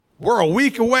We're a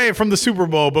week away from the Super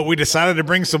Bowl, but we decided to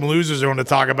bring some losers on to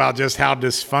talk about just how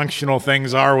dysfunctional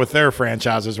things are with their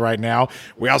franchises right now.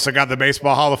 We also got the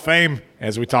Baseball Hall of Fame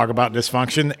as we talk about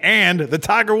dysfunction and the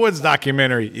Tiger Woods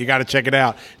documentary. You got to check it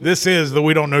out. This is the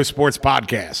We Don't Know Sports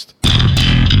podcast.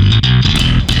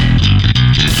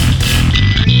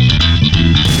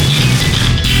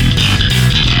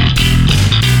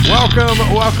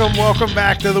 Welcome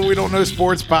back to the We Don't Know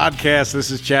Sports podcast.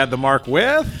 This is Chad the Mark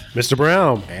with Mr.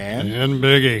 Brown and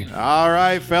Biggie. All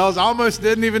right, fellas. Almost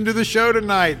didn't even do the show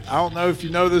tonight. I don't know if you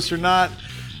know this or not,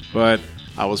 but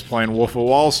I was playing Wolf of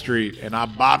Wall Street, and I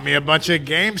bought me a bunch of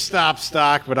GameStop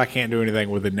stock, but I can't do anything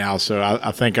with it now, so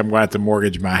I think I'm going to have to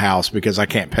mortgage my house because I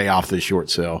can't pay off this short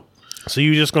sale. So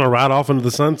you're just going to ride off into the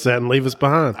sunset and leave us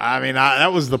behind? I mean,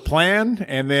 that was the plan,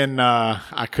 and then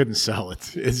I couldn't sell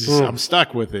it. I'm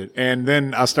stuck with it. And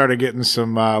then I started getting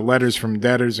some letters from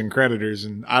debtors and creditors,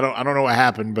 and I don't know what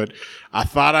happened, but I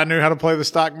thought I knew how to play the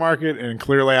stock market, and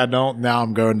clearly I don't. Now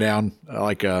I'm going down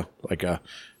like a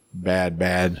bad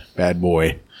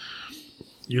boy.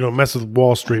 You don't mess with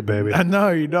Wall Street, baby. No,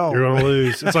 you don't. You're going to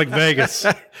lose. It's like Vegas.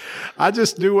 I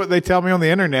just do what they tell me on the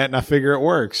internet, and I figure it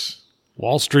works.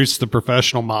 Wall Street's the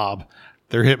professional mob.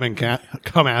 Their hitmen can't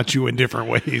come at you in different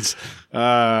ways.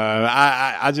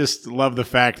 I just love the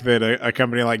fact that a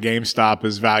company like GameStop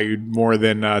is valued more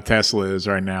than Tesla is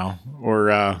right now,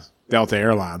 or Delta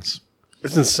Airlines.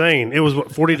 It's insane. It was, what,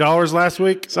 $40 last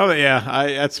week? So, yeah,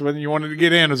 that's when you wanted to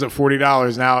get in. It was at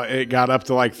 $40. Now it got up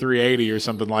to like $3.80 or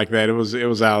something like that. It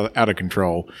was out of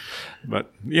control.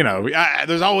 But, you know,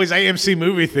 there's always AMC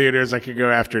movie theaters I could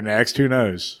go after next. Who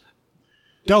knows?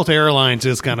 Delta Airlines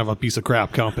is kind of a piece of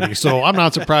crap company, so I'm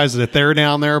not surprised that they're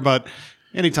down there, but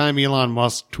anytime Elon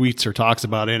Musk tweets or talks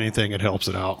about anything, it helps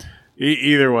it out.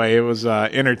 Either way, it was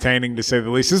entertaining to say the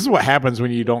least. This is what happens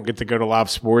when you don't get to go to live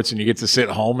sports and you get to sit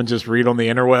home and just read on the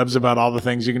interwebs about all the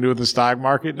things you can do with the stock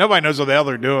market. Nobody knows what the hell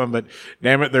they're doing, but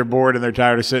damn it, they're bored and they're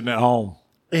tired of sitting at home.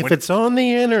 If it's on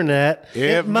the internet,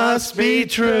 it must be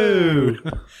true.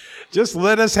 Just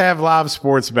let us have live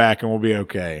sports back and we'll be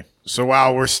okay. So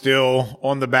while we're still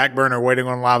on the back burner waiting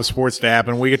on live sports to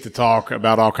happen, we get to talk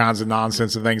about all kinds of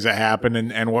nonsense and things that happen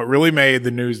and what really made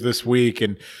the news this week.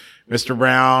 And Mr.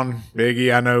 Brown,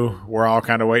 Biggie, I know we're all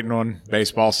kind of waiting on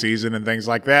baseball season and things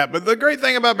like that. But the great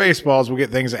thing about baseball is we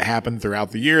get things that happen throughout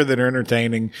the year that are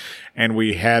entertaining. And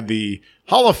we had the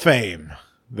Hall of Fame.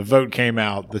 The vote came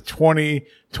out. The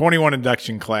 2021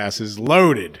 induction class is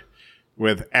loaded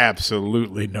with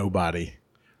absolutely nobody.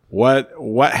 What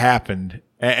happened?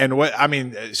 And what, I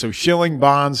mean, so Schilling,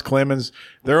 Bonds, Clemens,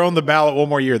 they're on the ballot one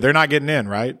more year. They're not getting in,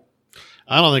 right?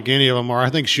 I don't think any of them are. I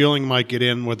think Schilling might get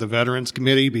in with the Veterans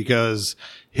Committee because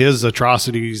his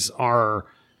atrocities are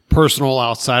personal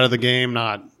outside of the game,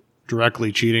 not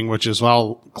directly cheating, which is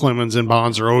how Clemens and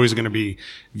Bonds are always going to be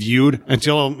viewed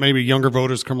until maybe younger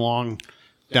voters come along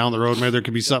down the road. Maybe there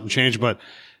could be something changed, but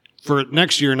for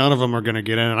next year, none of them are going to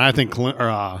get in, and I think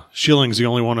Schilling's the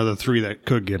only one of the three that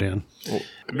could get in. Well,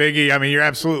 Biggie, I mean, you're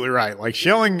absolutely right. Like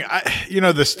Schilling,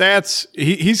 the stats,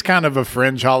 he's kind of a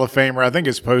fringe Hall of Famer. I think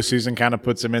his postseason kind of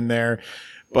puts him in there.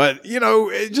 But,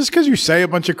 just because you say a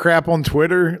bunch of crap on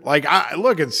Twitter, like,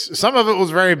 some of it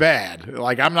was very bad.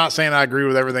 Like, I'm not saying I agree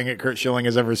with everything that Curt Schilling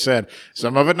has ever said.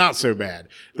 Some of it not so bad.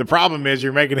 The problem is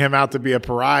you're making him out to be a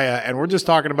pariah, and we're just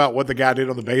talking about what the guy did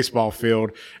on the baseball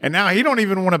field. And now he don't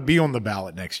even want to be on the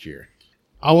ballot next year.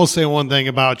 I will say one thing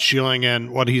about Schilling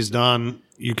and what he's done.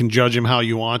 You can judge him how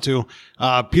you want to.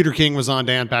 Peter King was on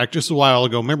Dan Pack just a while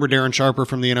ago. Remember Darren Sharper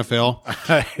from the NFL?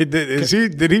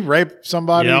 Did he rape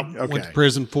somebody? Yep. Okay. Went to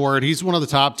prison for it. He's one of the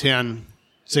top 10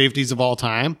 safeties of all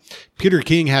time. Peter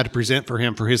King had to present for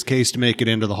him for his case to make it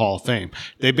into the Hall of Fame.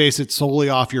 They base it solely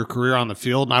off your career on the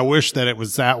field, and I wish that it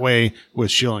was that way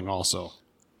with Schilling also.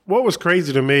 What was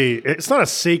crazy to me, it's not a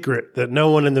secret that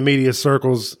no one in the media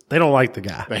circles, they don't like the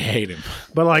guy. They hate him.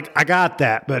 But, I got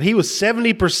that. But he was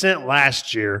 70%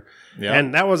 last year,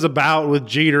 and that was a bout with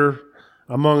Jeter,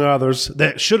 among others,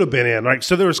 that should have been in. Right?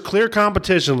 So there was clear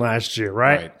competition last year,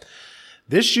 right?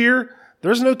 This year,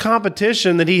 there's no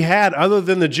competition that he had other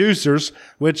than the juicers,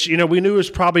 which, we knew was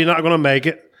probably not going to make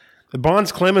it. The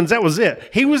Bonds, Clemens, that was it.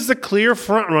 He was the clear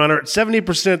front runner at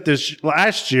 70%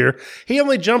 last year. He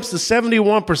only jumps to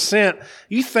 71%.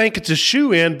 You think it's a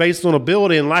shoe-in based on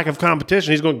ability and lack of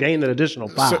competition. He's going to gain that additional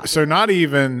 5. So not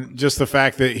even just the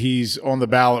fact that he's on the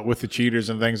ballot with the cheaters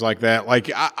and things like that.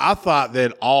 Like, I thought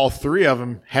that all three of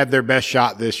them had their best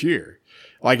shot this year.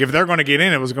 Like, if they're going to get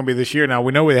in, it was going to be this year. Now,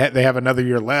 we know they have another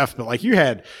year left, but, like, you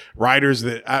had writers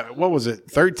that,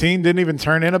 13 didn't even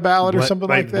turn in a ballot or something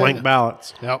like that? Blank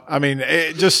ballots. Yep. I mean,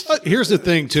 it just... Here's the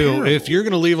thing, too. Terrible. If you're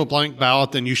going to leave a blank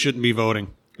ballot, then you shouldn't be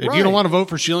voting. If you don't want to vote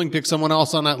for Schilling, pick someone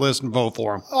else on that list and vote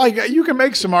for him. Like, you can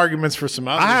make some arguments for some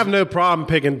others. I have no problem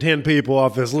picking 10 people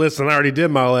off this list, and I already did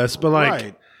my list. But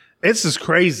like, it's just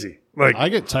crazy. Like, I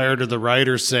get tired of the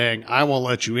writers saying, I won't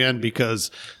let you in because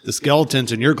the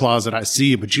skeletons in your closet I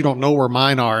see, but you don't know where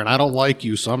mine are, and I don't like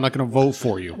you, so I'm not going to vote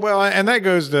for you. Well, and that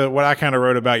goes to what I kind of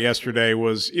wrote about yesterday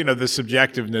was, the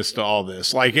subjectiveness to all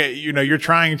this. Like, you're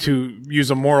trying to use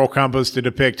a moral compass to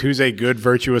depict who's a good,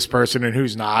 virtuous person and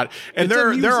who's not. And there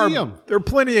are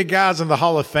plenty of guys in the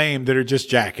Hall of Fame that are just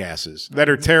jackasses, that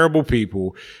are terrible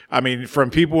people. I mean,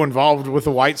 from people involved with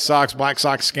the White Sox, Black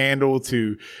Sox scandal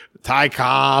to Ty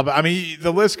Cobb. I mean,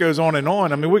 the list goes on and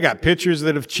on. I mean, we got pitchers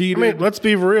that have cheated. I mean, let's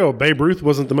be real. Babe Ruth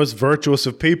wasn't the most virtuous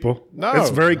of people. No.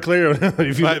 It's very clear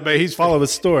if you but he's follow the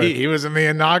story. He was in the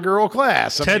inaugural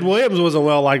class. Ted Williams wasn't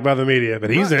well liked by the media,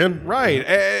 but he's in. Right.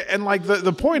 And like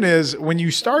the point is, when you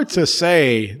start to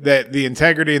say that the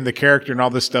integrity and the character and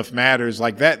all this stuff matters,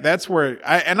 like that's where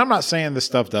and I'm not saying this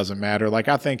stuff doesn't matter. Like,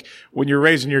 I think when you're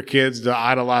raising your kids to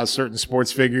idolize certain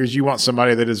sports figures, you want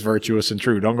somebody that is virtuous and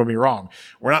true. Don't get me wrong.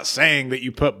 We're not saying that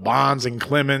you put Bonds and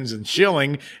Clemens and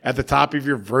Schilling at the top of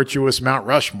your virtuous Mount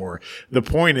Rushmore. The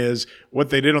point is, what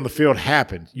they did on the field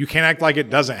happened. You can't act like it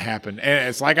doesn't happen. And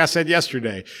it's like I said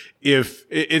yesterday, if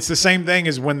it's the same thing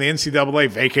as when the NCAA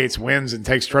vacates wins and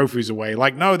takes trophies away.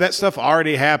 Like, no, that stuff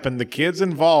already happened. The kids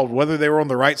involved, whether they were on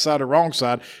the right side or wrong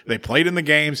side, they played in the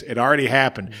games. It already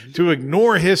happened. Mm-hmm. To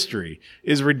ignore history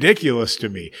is ridiculous to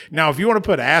me. Now, if you want to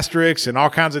put asterisks and all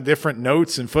kinds of different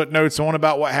notes and footnotes on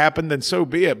about what happened, then so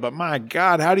be it. But my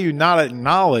God, how do you not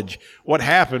acknowledge what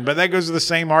happened? But that goes to the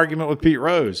same argument with Pete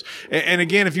Rose. And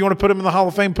again, if you want to put him in the Hall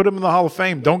of Fame, put him in the Hall of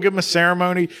Fame. Don't give him a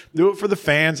ceremony. Do it for the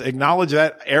fans. Acknowledge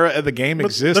that era of the game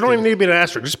existed. They don't even need to be an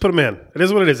asterisk. Just put him in. It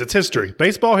is what it is. It's history.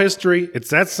 Baseball history. It's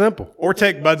that simple. Or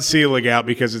take Bud Selig out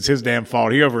because it's his damn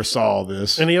fault. He oversaw all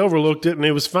this. And he overlooked it, and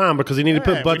it was fine because he needed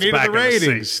to put Butts back in the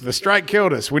ratings. The strike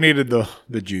killed us. We needed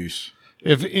the juice.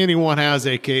 If anyone has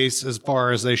a case as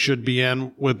far as they should be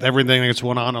in with everything that's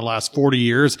went on in the last 40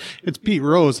 years, it's Pete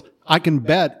Rose. I can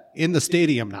bet in the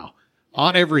stadium now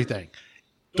on everything.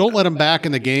 Don't let him back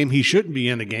in the game. He shouldn't be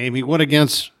in the game. He went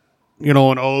against, an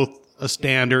oath, a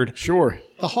standard. Sure.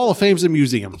 The Hall of Fame's a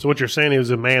museum. So what you're saying, he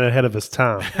was a man ahead of his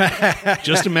time.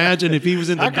 Just imagine if he was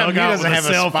in the dugout with a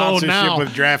cell phone now. With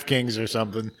DraftKings or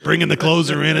something. Bringing the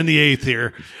closer in the eighth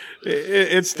here.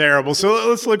 It's terrible. So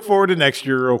let's look forward to next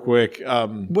year real quick.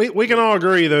 We can all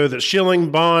agree, though, that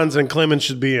Schilling, Bonds, and Clemens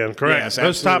should be in, correct? Yes,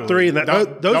 those top three,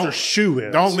 those are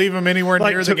shoe-ins. Don't leave them anywhere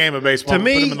near the game of baseball. To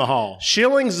me, put them in the Hall.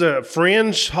 Schilling's a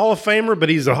fringe Hall of Famer, but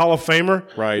he's a Hall of Famer.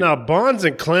 Right. Now, Bonds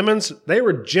and Clemens, they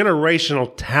were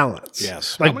generational talents.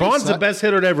 Yes. Like, Bonds the best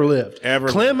hitter that ever lived.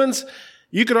 Clemens,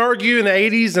 you could argue in the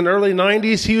 80s and early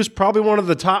 90s, he was probably one of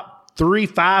the top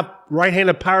 3-5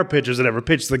 right-handed power pitchers that ever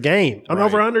pitched the game in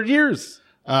over 100 years.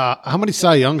 How many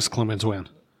Cy Youngs Clemens win?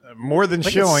 More than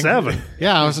Schilling. 7.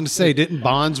 Yeah, I was going to say, didn't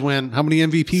Bonds win? How many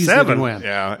MVPs 7. did he win?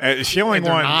 Yeah, Schilling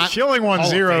won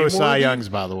 0 Cy Youngs,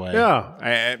 by the way.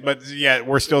 Yeah. But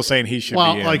we're still saying he should be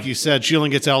in. Well, like you said,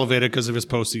 Schilling gets elevated because of his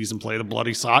postseason play, the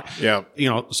bloody sock. Yeah.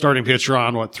 Starting pitcher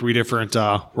on, 3 different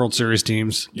World Series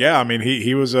teams. Yeah, I mean,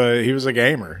 he was a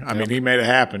gamer. I mean, he made it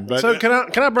happen. But so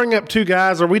can I bring up 2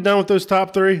 guys? Are we done with those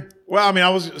top 3? Well, I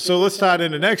mean, so let's tie it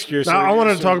into next year. So I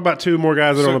wanted to talk about 2 more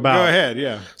guys that are on the ballot. Go ahead,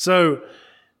 yeah. So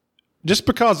just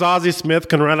because Ozzie Smith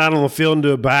can run out on the field and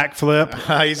do a backflip.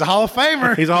 He's a Hall of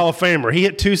Famer. He's a Hall of Famer. He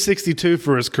hit 262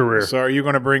 for his career. So are you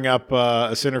going to bring up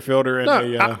a center fielder?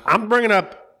 I'm bringing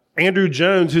up Andrew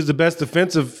Jones, who's the best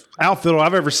defensive outfielder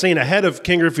I've ever seen ahead of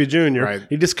King Griffey Jr. Right.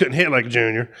 He just couldn't hit like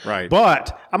Jr. Right.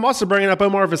 But I'm also bringing up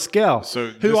Omar Vizquel,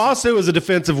 who also is a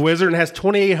defensive wizard and has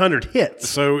 2,800 hits.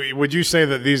 So would you say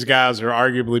that these guys are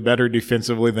arguably better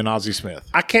defensively than Ozzie Smith?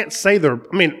 I can't say the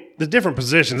different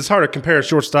positions. It's hard to compare a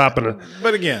shortstop and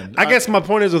But again, I guess my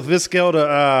point is with Vizquel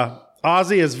to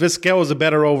Ozzie is Vizquel is a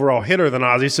better overall hitter than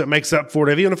Ozzie, so it makes up for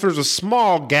it, even if there's a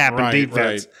small gap in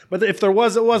defense. Right. But if there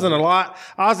was, it wasn't a lot.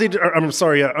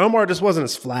 Omar just wasn't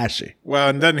as flashy. Well,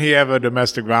 and doesn't he have a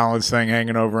domestic violence thing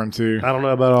hanging over him too? I don't know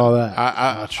about all that.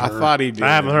 I thought he did.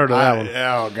 I haven't heard of that one.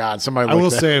 Oh God, somebody. I will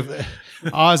say, if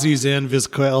Ozzie's in,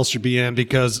 Vizquel should be in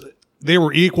because they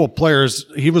were equal players.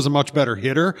 He was a much better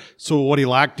hitter. So what he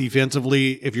lacked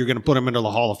defensively, if you're going to put him into the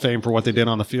Hall of Fame for what they did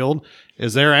on the field,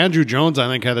 is there. Andrew Jones, I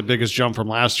think, had the biggest jump from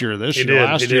last year to this year.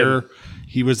 Last year,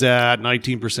 he was at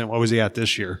 19%. What was he at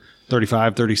this year?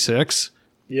 35, 36?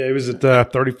 Yeah, he was at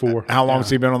 34. How long has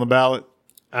he been on the ballot?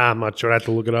 I'm not sure. I have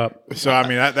to look it up. So, I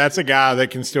mean, that's a guy that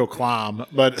can still climb.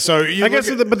 But so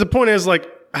but the point is, like,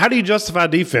 how do you justify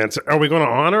defense? Are we going to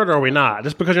honor it or are we not?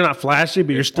 Just because you're not flashy,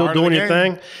 but you're still doing your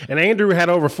thing. And Andrew had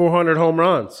over 400 home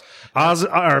runs.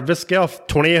 Vizquel,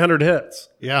 2,800 hits.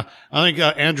 Yeah, I think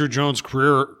Andrew Jones'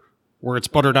 career, where it's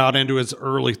buttered out into his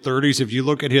early 30s, if you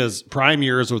look at his prime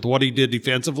years with what he did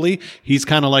defensively, he's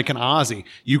kind of like an Ozzie.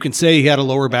 You can say he had a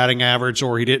lower batting average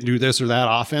or he didn't do this or that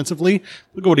offensively.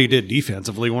 Look at what he did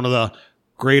defensively. One of the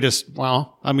greatest,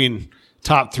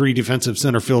 top 3 defensive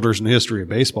center fielders in the history of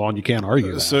baseball, and you can't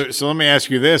argue that. So let me ask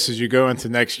you this as you go into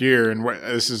next year, and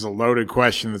this is a loaded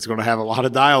question that's going to have a lot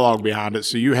of dialogue behind it.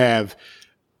 So you have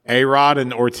A-Rod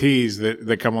and Ortiz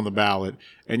that come on the ballot,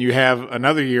 and you have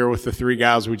another year with the 3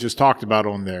 guys we just talked about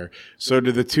on there. So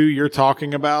do the 2 you're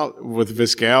talking about with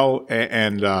Vizquel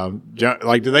and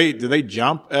do they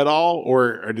jump at all,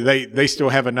 or do they still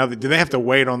have another? Do they have to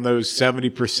wait on those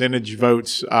 70%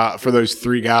 votes for those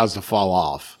 3 guys to fall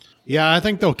off? Yeah, I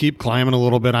think they'll keep climbing a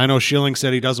little bit. I know Schilling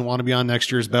said he doesn't want to be on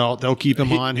next year's ballot. They'll keep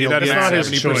him on. He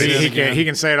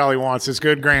can say it all he wants. It's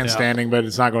good grandstanding, but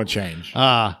it's not going to change.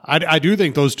 I do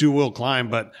think those 2 will climb,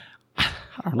 but I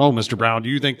don't know, Mr. Brown. Do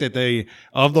you think that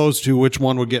of those 2, which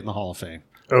one would get in the Hall of Fame?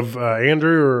 Of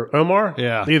Andrew or Omar?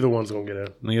 Yeah. Neither one's going to get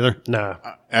in. Neither? No.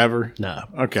 Ever? No.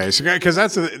 Okay. So, because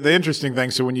that's the interesting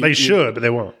thing. So when they should, but they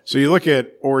won't. So you look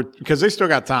at, because they still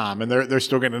got time and they're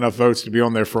still getting enough votes to be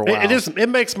on there for a while. It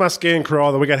makes my skin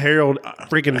crawl that we got Harold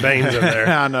freaking Baines in there.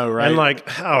 I know, right? And it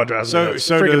drives me nuts.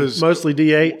 So does mostly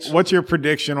DH. What's your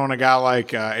prediction on a guy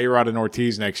like A-Rod and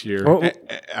Ortiz next year?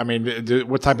 I mean,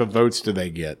 what type of votes do they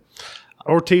get?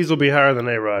 Ortiz will be higher than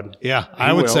A-Rod. Yeah,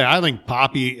 I would say I think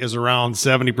Poppy is around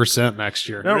 70% next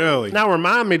year. Really? Now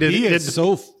remind me,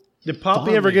 did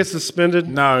Poppy ever get suspended?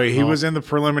 No, he was in the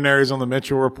preliminaries on the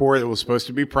Mitchell report. It was supposed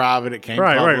to be private. It came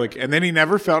public. And then he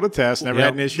never failed a test, never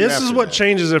had an issue. This is what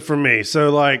changes it for me.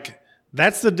 So,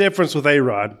 that's the difference with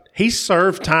A-Rod. He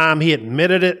served time. He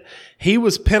admitted it. He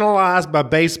was penalized by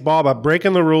baseball by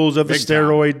breaking the rules of the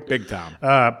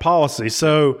steroid policy.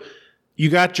 So, you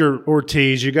got your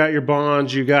Ortiz, you got your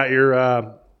Bonds, you got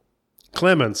your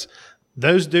Clemens.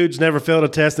 Those dudes never failed a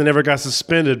test and never got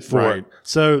suspended for it.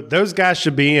 So those guys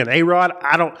should be in. A-Rod,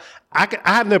 I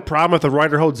have no problem if the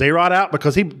writer holds A-Rod out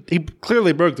because he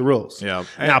clearly broke the rules. Yeah.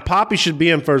 Now Poppy should be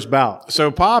in first ballot.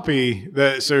 So Poppy,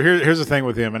 here's the thing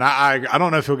with him, and I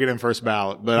don't know if he'll get in first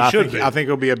ballot, but I think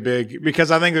it'll be a big,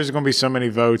 because I think there's going to be so many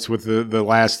votes with the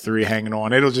last 3 hanging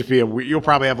on. It'll just be you'll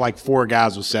probably have 4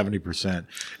 guys with 70%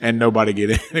 and nobody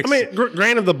get in. I mean,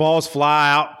 granted, the balls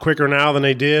fly out quicker now than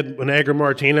they did when Edgar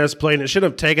Martinez played, and it should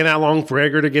have taken that long for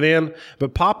Edgar to get in.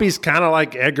 But Poppy's kind of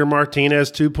like Edgar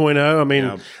Martinez 2.0. I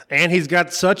mean, and he's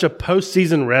got such a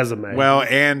postseason resume. Well,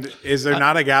 and is there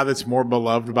not a guy that's more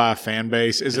beloved by a fan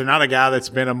base? Is there not a guy that's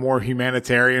been a more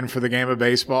humanitarian for the game of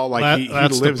baseball?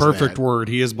 That's the perfect word.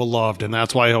 He is beloved, and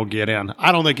that's why he'll get in.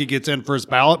 I don't think he gets in first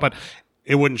ballot, but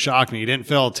it wouldn't shock me. He didn't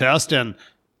fail a test, and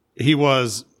he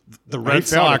was the Red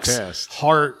Sox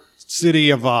heart city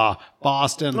of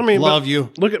Boston. Love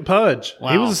you. Look at Pudge.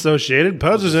 Wow. He was associated.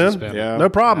 Pudge was in. Yeah. No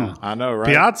problem. Yeah, I know, right?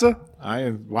 Piazza?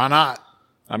 Why not?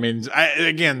 I mean,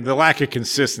 again, the lack of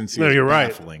consistency is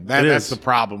baffling. Right. That's the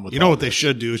problem with what they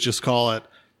should do is just call it,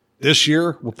 this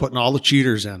year, we're putting all the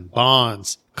cheaters in.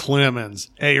 Bonds, Clemens,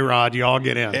 A-Rod, you all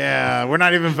get in. Yeah, we're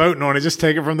not even voting on it. Just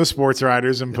take it from the sports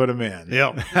writers and put them in.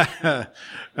 Yep.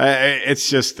 It's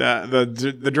just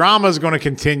the drama is going to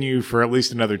continue for at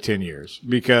least another 10 years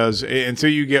because until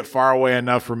you get far away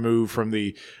enough removed from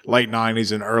the late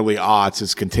 90s and early aughts,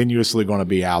 it's continuously going to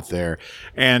be out there.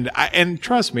 And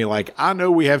trust me, I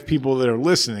know we have people that are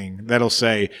listening that'll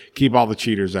say, keep all the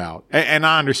cheaters out. And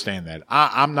I understand that.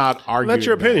 I'm not arguing. That's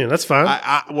your opinion. That's fine.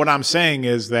 What I'm saying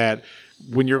is that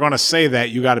when you're going to say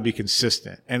that, you got to be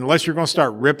consistent. And unless you're going to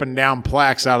start ripping down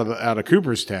plaques out of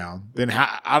Cooperstown, then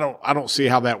I don't see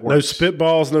how that works. No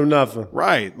spitballs, no nothing.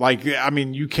 Right.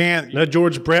 You can't. No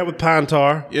George Brett with pine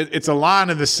tar. It's a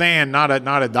line in the sand, not a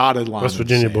dotted line. West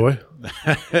Virginia boy.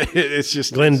 It's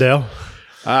just Glendale.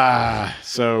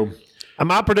 So.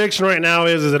 My prediction right now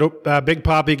is that Big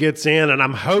Poppy gets in, and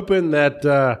I'm hoping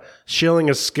that Schilling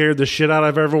has scared the shit out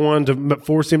of everyone to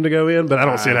force him to go in, but I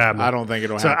don't see it happening. I don't think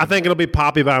it'll happen. I think it'll be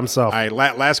Poppy by himself. All right,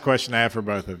 last question I have for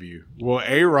both of you. Will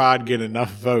A-Rod get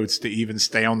enough votes to even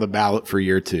stay on the ballot for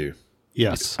year 2?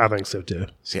 Yes. I think so, too.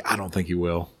 See, I don't think he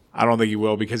will. I don't think he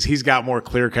will because he's got more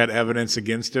clear-cut evidence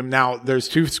against him. Now, there's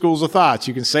two schools of thoughts.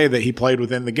 You can say that he played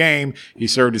within the game. He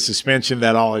served a suspension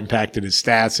that all impacted his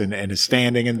stats and his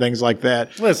standing and things like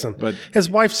that. Listen, but his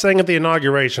wife sang at the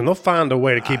inauguration. They'll find a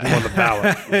way to keep him on the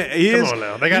ballot. Come on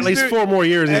now. They got at least 4 more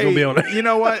years he's going to be on it. You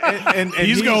know what? And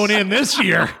he's going in this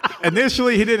year.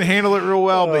 Initially, he didn't handle it real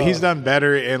well, but he's done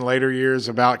better in later years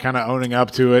about kind of owning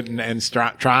up to it and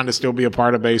trying to still be a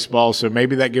part of baseball. So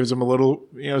maybe that gives him a little,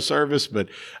 service. But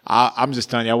I'm just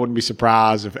telling you, I wouldn't be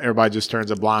surprised if everybody just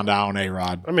turns a blind eye on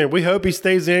A-Rod. I mean, we hope he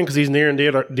stays in because he's near and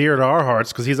dear to our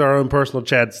hearts because he's our own personal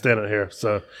Chad Stennett here.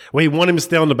 So we want him to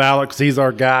stay on the ballot because he's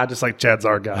our guy, just like Chad's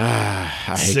our guy. I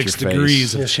hate 6 your face.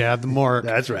 degrees of Chad the Mark.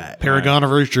 That's right. Paragon of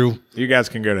virtue. You guys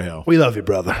can go to hell. We love you,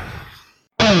 brother.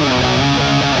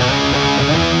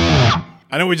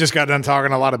 I know we just got done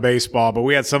talking a lot of baseball, but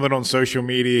we had something on social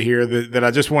media here that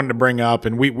I just wanted to bring up,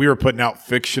 and we were putting out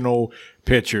fictional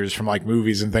pictures from like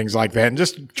movies and things like that, and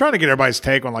just trying to get everybody's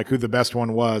take on like who the best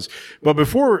one was. But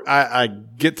before I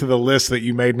get to the list that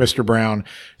you made, Mr. Brown,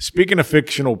 speaking of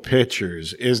fictional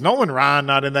pitchers, is Nolan Ryan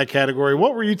not in that category?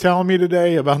 What were you telling me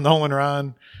today about Nolan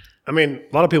Ryan? I mean,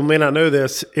 a lot of people may not know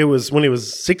this. It was when he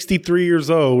was 63 years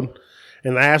old,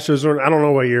 and the Astros were, I don't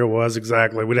know what year it was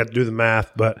exactly. We'd have to do the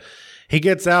math, but he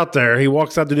gets out there. He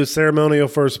walks out to do ceremonial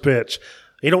first pitch.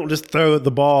 He don't just throw the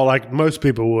ball like most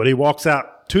people would. He walks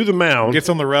out to the mound. Gets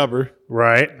on the rubber.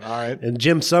 Right. All right. And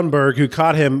Jim Sundberg, who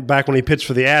caught him back when he pitched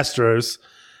for the Astros,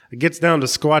 gets down to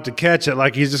squat to catch it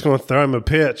like he's just going to throw him a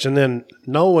pitch. And then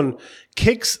Nolan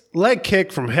leg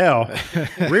kick from hell,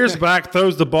 rears back,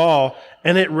 throws the ball,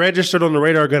 and it registered on the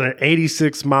radar gun at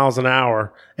 86 miles an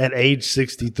hour at age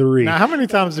 63. Now, how many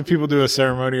times do people do a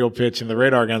ceremonial pitch and the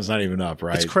radar gun's not even up,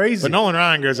 right? It's crazy. But Nolan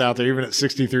Ryan goes out there even at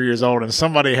 63 years old, and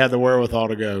somebody had the wherewithal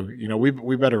to go,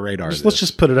 we better radar this. Let's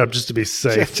just put it up just to be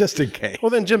safe. Just in case. Well,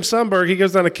 then Jim Sundberg, he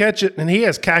goes down to catch it, and he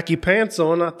has khaki pants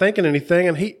on, not thinking anything,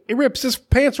 and he rips his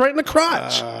pants right in the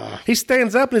crotch. He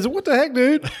stands up, and he's like, what the heck,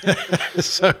 dude?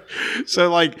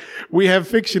 So like, we have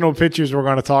fictional pitchers we're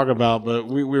going to talk about, but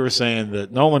we were saying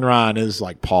that Nolan Ryan is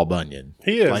like Paul Bunyan.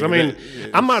 He is. Like, I mean,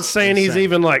 I'm not saying he's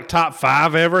even like top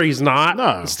 5 ever. He's not.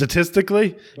 No.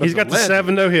 Statistically. He's got the legend.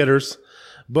 7 no-hitters,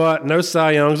 but no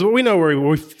Cy Youngs. But we know where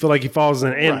we feel like he falls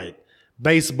in Right.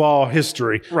 baseball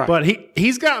history. Right. But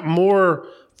he's got more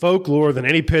folklore than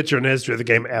any pitcher in the history of the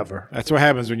game ever. That's what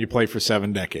happens when you play for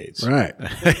 7 decades. Right.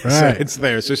 So it's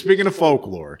there. So speaking of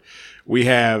folklore, we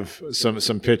have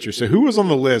some pitchers. So who was on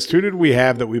the list? Who did we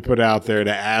have that we put out there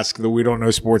to ask the We Don't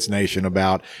Know Sports Nation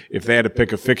about if they had to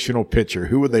pick a fictional pitcher?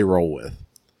 Who would they roll with?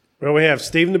 Well, we have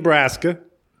Steve Nebraska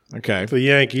Okay. for the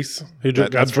Yankees, who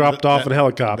got dropped off in a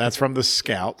helicopter. That's from the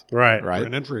Scout. Right. Right.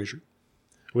 Brendan Fraser.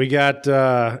 We got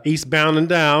Eastbound and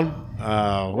Down,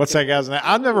 What's that guy's name?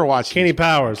 I've never watched Kenny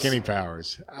Powers. Kenny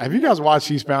Powers. Have you guys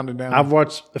watched Eastbound and Down? I've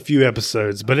watched a few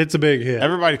episodes, but it's a big hit.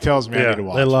 Everybody tells me I need to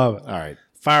watch they love it. All right.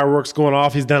 Fireworks going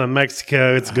off. He's down in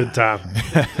Mexico. It's a good time.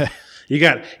 You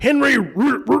got Henry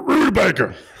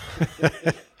Rudebaker,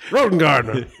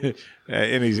 Rodengardner.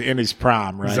 In his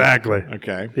prime, right? Exactly.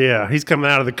 Okay. Yeah, he's coming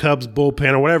out of the Cubs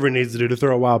bullpen or whatever he needs to do to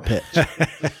throw a wild pitch.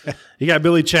 You got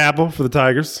Billy Chappell for the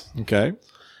Tigers. Okay.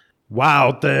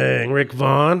 Wild Thing, Rick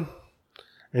Vaughn.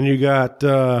 And you got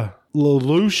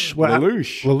Lelouch.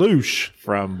 Lelouch.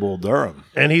 From Bull Durham.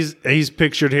 And he's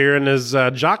pictured here in his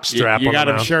jock strap. You got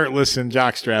on him the shirtless and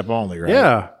jockstrap only, right?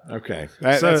 Yeah. Okay.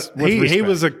 So he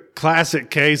was a classic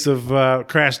case of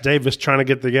Crash Davis trying to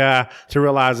get the guy to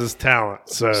realize his talent.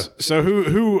 So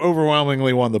who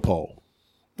overwhelmingly won the poll?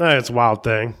 It's a Wild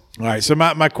Thing. All right. So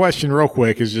my question real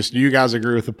quick is just, do you guys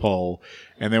agree with the poll?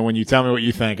 And then when you tell me what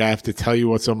you think, I have to tell you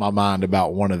what's on my mind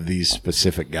about one of these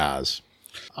specific guys.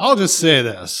 I'll just say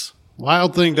this.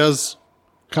 Wild Thing does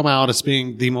come out as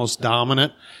being the most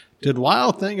dominant. Did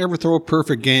Wild Thing ever throw a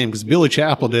perfect game? Because Billy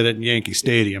Chappell did it in Yankee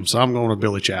Stadium, so I'm going with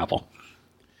Billy Chappell.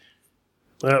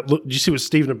 Look, did you see what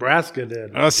Steve Nebraska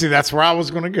did? See, that's where I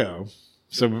was going to go.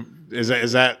 So is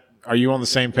that are you on the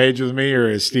same page with me, or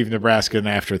is Steve Nebraska an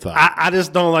afterthought? I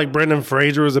just don't like Brendan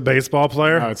Fraser as a baseball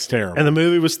player. Oh, it's terrible. And the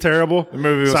movie was terrible. The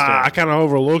movie was terrible. I kind of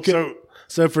overlook it.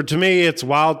 So to me, it's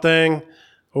Wild Thing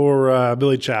or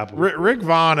Billy Chappell. Rick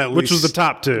Vaughn, which was the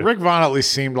top 2. Rick Vaughn at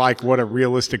least seemed like what a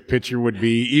realistic pitcher would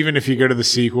be, even if you go to the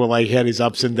sequel. Like, he had his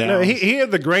ups and downs. No, he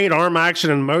had the great arm action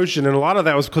and motion, and a lot of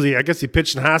that was because I guess he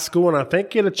pitched in high school, and I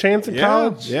think he had a chance in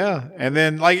college. Yeah, and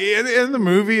then like in the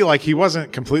movie, like he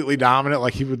wasn't completely dominant.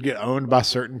 Like he would get owned by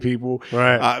certain people.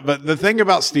 Right. But the thing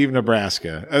about Steve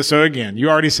Nebraska, so again, you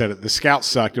already said it. The Scout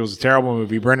sucked. It was a terrible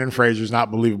movie. Brendan Fraser's not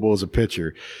believable as a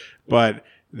pitcher, but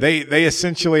they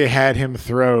essentially had him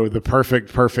throw the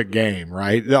perfect game,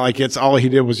 right? Like it's all he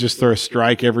did was just throw a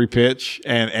strike every pitch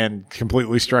and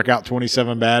completely struck out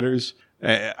 27 batters.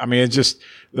 I mean, it's just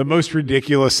the most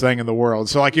ridiculous thing in the world.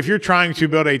 So, like, if you're trying to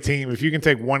build a team, if you can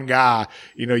take one guy,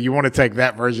 you want to take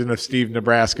that version of Steve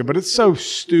Nebraska, but it's so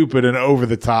stupid and over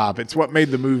the top. It's what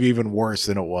made the movie even worse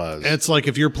than it was. It's like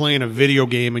if you're playing a video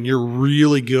game and you're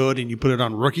really good and you put it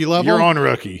on rookie level. You're on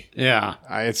rookie. Yeah.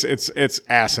 It's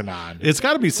asinine. It's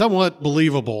got to be somewhat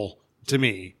believable to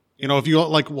me. If you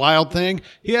like Wild Thing,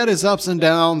 he had his ups and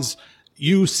downs.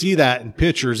 You see that in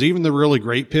pitchers, even the really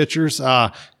great pitchers.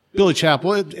 Billy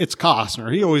Chappell, it's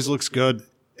Costner. He always looks good.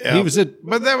 Yep. He was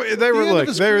but they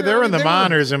were in the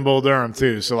minors in Bull Durham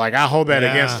too. So like I hold that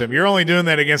against him. You're only doing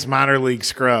that against minor league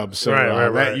scrubs. So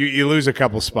right. You lose a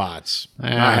couple spots.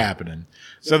 Not happening.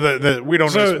 So we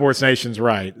don't know Sports Nation's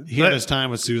right. He had his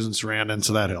time with Susan Sarandon,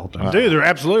 so that helped him. Dude, they're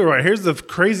absolutely right. Here's the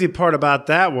crazy part about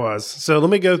that was, so let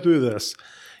me go through this.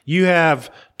 You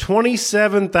have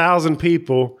 27,000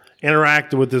 people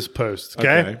interacted with this post,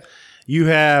 okay? You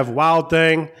have Wild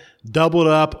Thing doubled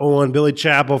up on Billy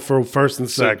Chappell for first and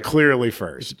second. So clearly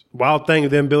first. Wild Thing,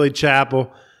 then Billy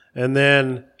Chappell. And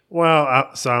then,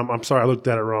 I'm sorry, I looked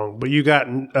at it wrong. But you got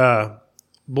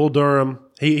Bull Durham.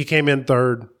 He came in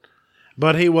third.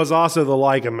 But he was also the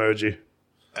like emoji.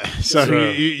 So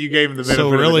you gave him the benefit So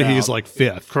really of the doubt. he's like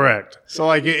fifth. Correct. So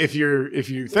like if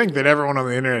you think that everyone on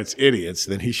the internet's idiots,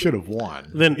 then he should have won.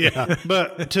 Then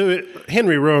but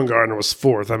Henry Rowan-Gardner was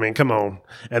fourth. I mean, come on.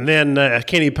 And then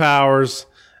Kenny Powers,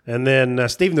 and then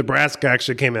Steve Nebraska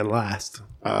actually came in last.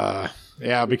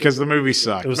 Yeah, because the movie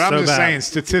sucked. It was but I'm so just bad. saying,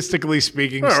 statistically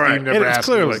speaking, All right. Steve Nebraska It's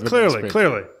clearly, was the clearly, best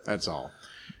clearly. picture. That's all.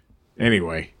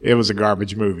 Anyway, it was a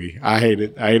garbage movie. I hate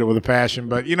it. I hate it with a passion.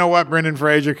 But you know what, Brendan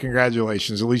Fraser,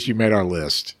 congratulations. At least you made our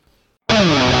list.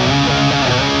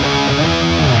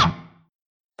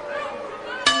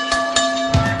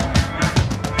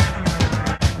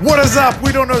 What is up?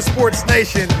 We Don't Know Sports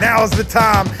Nation. Now is the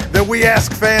time that we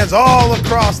ask fans all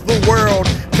across the world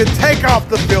to take off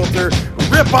the filter,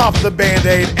 rip off the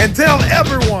Band-Aid, and tell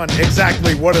everyone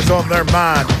exactly what is on their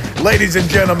mind. Ladies and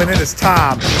gentlemen, it is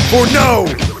time for No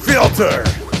Filter.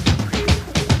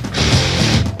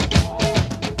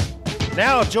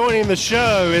 Now joining the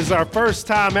show is our first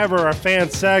time ever, our fan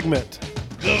segment.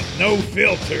 No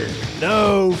Filter.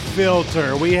 No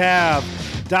Filter. We have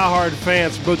diehard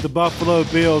fans for both the Buffalo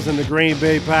Bills and the Green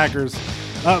Bay Packers.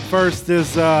 Up first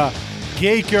is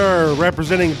Gaker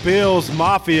representing Bills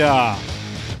Mafia.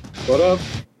 What up?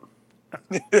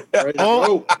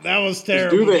 That was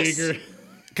terrible, Gaker.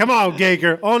 Come on,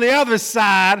 Gaker. On the other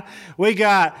side, we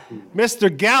got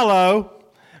Mr. Gallo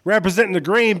representing the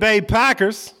Green Bay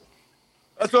Packers.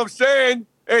 That's what I'm saying.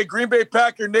 Hey, Green Bay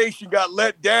Packer Nation got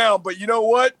let down, but you know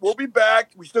what? We'll be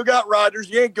back. We still got Rodgers.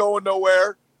 He ain't going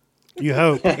nowhere. You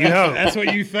hope. You hope. That's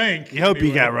what you think. You hope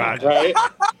you got Rodgers. Right?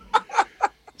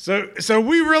 So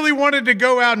we really wanted to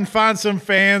go out and find some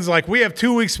fans. Like, we have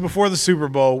 2 weeks before the Super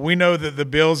Bowl. We know that the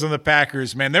Bills and the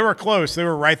Packers, man, they were close. They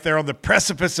were right there on the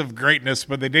precipice of greatness,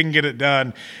 but they didn't get it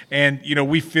done. And,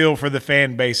 we feel for the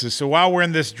fan bases. So while we're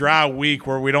in this dry week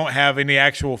where we don't have any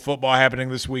actual football happening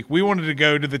this week, we wanted to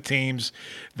go to the teams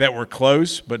that were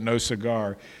close, but no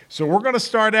cigar. So we're going to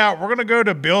start out. We're going to go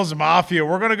to Bills Mafia.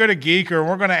 We're going to go to Geeker, and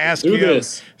we're going to ask him.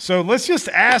 So let's just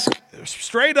ask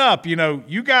straight up,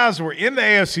 you guys were in the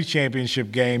AFC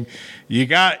Championship game. You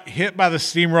got hit by the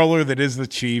steamroller that is the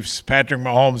Chiefs, Patrick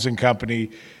Mahomes and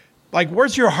company. Like,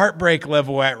 where's your heartbreak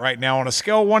level at right now on a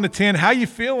scale of 1 to 10? How you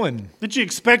feeling? Did you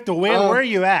expect to win? Where are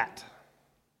you at?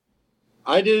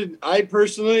 I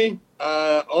personally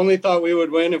only thought we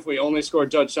would win if we only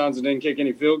scored touchdowns and didn't kick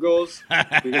any field goals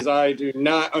because I do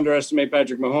not underestimate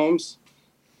Patrick Mahomes.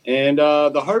 And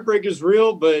the heartbreak is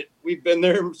real, but we've been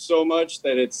there so much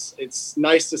that it's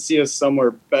nice to see us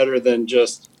somewhere better than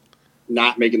just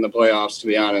not making the playoffs, to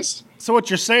be honest. So what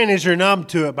you're saying is you're numb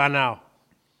to it by now.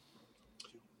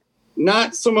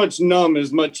 Not so much numb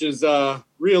as much as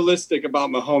realistic about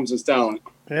Mahomes' talent.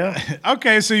 Yeah.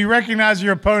 Okay, so you recognize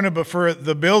your opponent, but for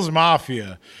the Bills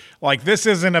Mafia, like, this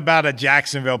isn't about a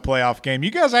Jacksonville playoff game.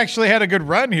 You guys actually had a good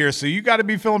run here, so you got to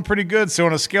be feeling pretty good. So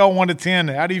on a scale of 1 to 10,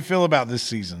 how do you feel about this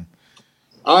season?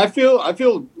 I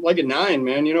feel like a 9,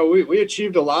 man. We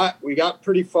achieved a lot. We got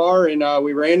pretty far, and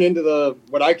we ran into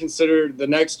what I consider the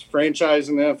next franchise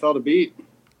in the NFL to beat.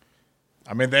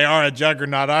 I mean, they are a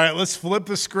juggernaut. All right, let's flip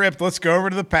the script. Let's go over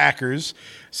to the Packers.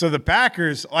 So the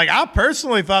Packers, I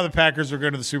personally thought the Packers were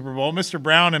going to the Super Bowl. Mr.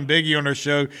 Brown and Biggie on our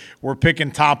show were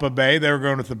picking Tampa Bay. They were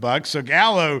going with the Bucs. So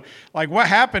Gallo, what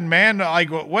happened, man?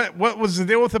 What was the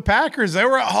deal with the Packers? They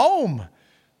were at home.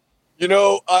 You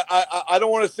know, I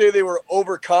don't want to say they were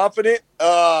overconfident.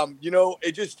 You know,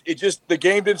 it just the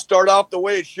game didn't start off the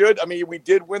way it should. I mean, we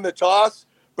did win the toss,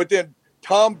 but then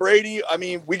Tom Brady. I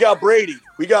mean, we got Brady.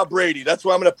 That's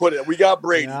where I'm going to put it. We got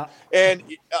Brady and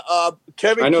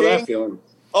Kevin. I know King, that feeling.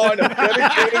 Oh, I know. Kevin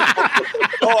King.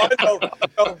 I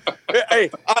know.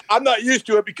 Hey, I'm not used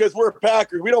to it because we're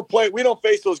Packers. We don't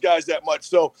face those guys that much.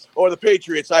 So, or the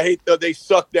Patriots. I hate they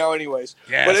suck now, anyways.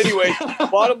 Yes. But anyway,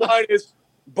 bottom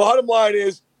line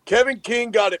is Kevin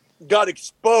King got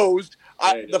exposed.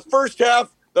 The first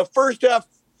half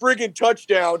friggin'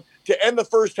 touchdown to end the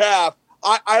first half.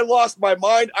 I lost my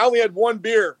mind. I only had one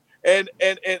beer, and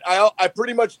I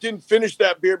pretty much didn't finish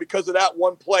that beer because of that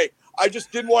one play. I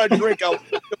just didn't want to drink out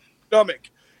of my stomach.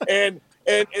 And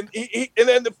then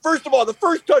the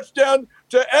first touchdown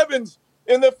to Evans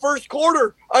in the first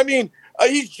quarter. I mean,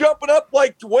 he's jumping up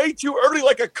like way too early,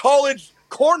 like a college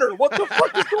corner. What the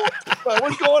fuck is going on?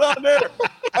 What's going on there?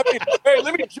 I mean, hey,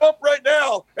 let me jump right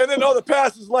now, and then the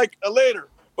pass is like later.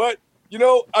 But you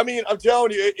know, I mean, I'm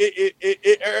telling you,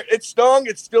 it stung.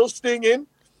 It's still stinging.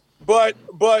 But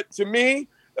to me,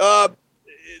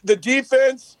 the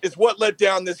defense is what let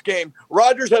down this game.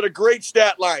 Rodgers had a great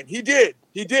stat line. He did.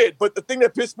 But the thing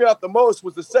that pissed me off the most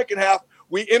was the second half.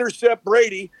 We intercept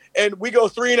Brady, and we go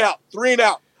 3 and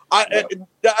out.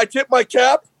 I tip my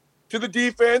cap to the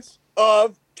defense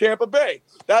of Tampa Bay.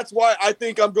 That's why I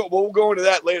think I'm going. Well, we'll go into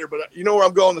that later, but you know where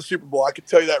I'm going, the Super Bowl. I can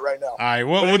tell you that right now. All right,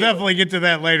 we'll definitely get to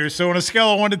that later. So on a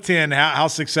scale of 1 to 10, how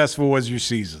successful was your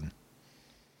season?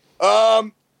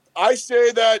 I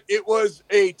say that it was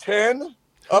a 10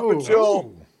 up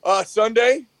until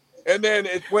Sunday, and then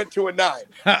it went to a 9.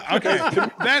 Okay,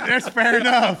 that's fair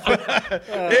enough.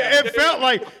 It felt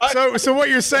like so. What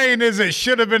you're saying is it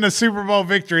should have been a Super Bowl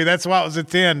victory. That's why it was a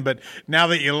 10. But now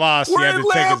that you lost, you have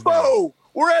to take it back.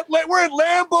 We're at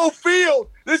Lambeau Field.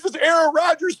 This is Aaron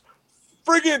Rodgers'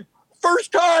 friggin'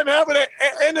 first time having an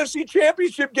NFC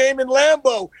Championship game in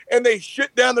Lambeau, and they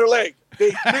shit down their leg.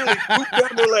 They literally pooped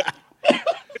down their leg.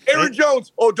 Aaron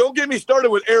Jones. Oh, don't get me started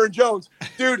with Aaron Jones.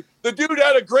 Dude, the dude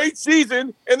had a great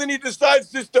season, and then he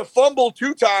decides just to fumble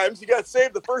 2 times. He got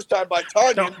saved the first time by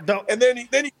Tanya. And then he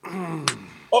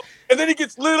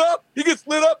gets lit up.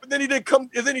 And then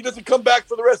he doesn't come back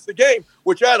for the rest of the game,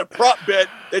 which I had a prop bet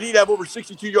that he'd have over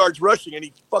 62 yards rushing, and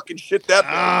he fucking shit that.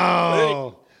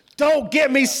 Oh. Don't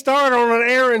get me started on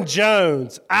Aaron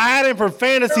Jones. I had him for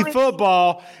fantasy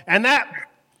football, and that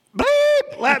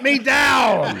let me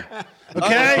down.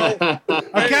 Okay?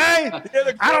 Okay?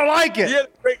 I don't like it. He had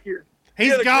a great year.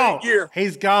 He's gone.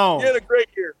 He's gone. He had a great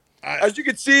year. As you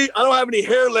can see, I don't have any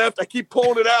hair left. I keep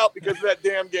pulling it out because of that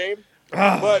damn game.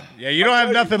 But yeah, you don't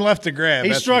have nothing left to grab.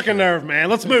 He struck a nerve, man.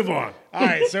 Let's move on. All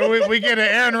right, so we get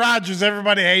Aaron Rodgers.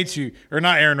 Everybody hates you. Or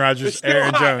not Aaron Rodgers,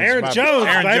 Aaron Jones. Aaron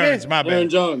Jones, my bad. Aaron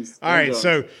Jones. All right,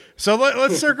 so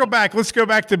let's circle back. Let's go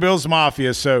back to Bills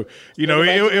Mafia. So, you know,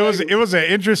 it was an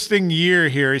interesting year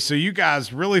here. So you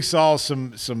guys really saw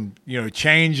some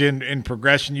change in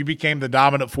progression. You became the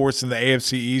dominant force in the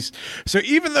AFC East. So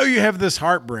even though you have this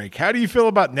heartbreak, how do you feel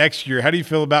about next year? How do you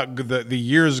feel about the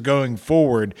years going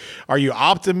forward? Are you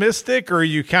optimistic, or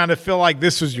you kind of feel like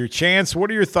this was your chance?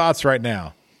 What are your thoughts right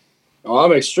now? Oh,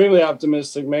 I'm extremely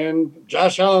optimistic, man.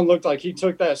 Josh Allen looked like he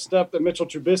took that step that Mitchell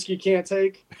Trubisky can't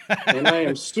take, and I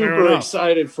am super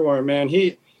excited for him, man.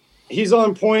 He's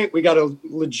on point. We got a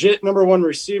legit number 1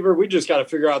 receiver. We just got to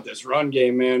figure out this run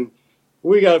game, man.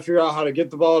 We got to figure out how to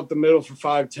get the ball up the middle for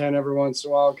 5-10 every once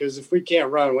in a while, because if we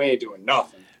can't run, we ain't doing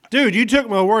nothing. Dude, you took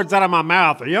my words out of my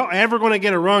mouth. Are y'all ever going to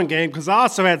get a run game? Because I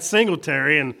also had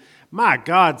Singletary, and my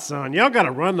God, son, y'all got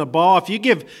to run the ball. If you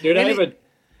give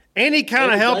any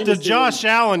kind of help to Josh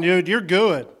Allen, dude, you're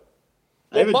good.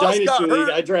 I have a dynasty league.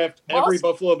 I draft every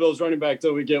Buffalo Bills running back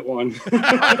till we get one.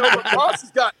 I know,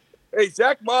 but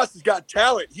Zach Moss has got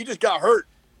talent. He just got hurt.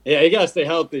 Yeah, he got to stay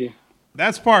healthy.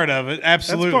 That's part of it.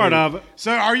 Absolutely. That's part of it.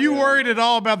 So are you worried at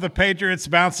all about the Patriots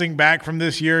bouncing back from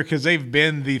this year? Because they've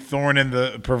been the thorn in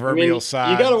the proverbial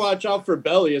side. You got to watch out for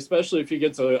Belly, especially if he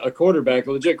gets a quarterback,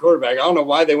 a legit quarterback. I don't know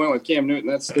why they went with Cam Newton.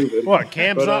 That's stupid. What,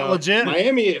 Cam's not legit?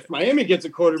 If Miami gets a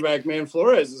quarterback, man,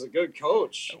 Flores is a good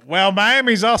coach. Well,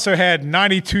 Miami's also had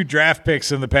 92 draft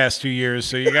picks in the past 2 years,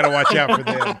 so you got to watch out for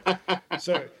them.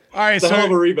 So. All right, it's a hell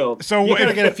of a rebuild. So you got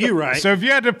to get a few right. So if you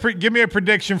had to give me a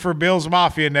prediction for Bills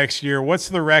Mafia next year, what's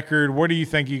the record? Where do you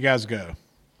think you guys go?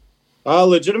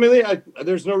 Legitimately,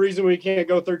 there's no reason we can't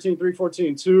go 13-3,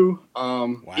 14-2.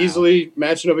 Wow. Easily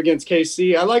matching up against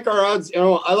KC. I like our odds.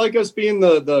 I like us being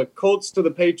the Colts to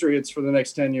the Patriots for the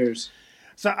next 10 years.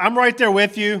 So I'm right there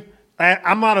with you.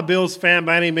 I'm not a Bills fan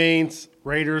by any means,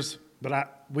 Raiders,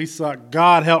 but we suck.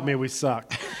 God help me, we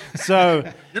suck. So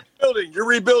you're rebuilding. You're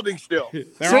rebuilding still.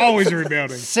 They're always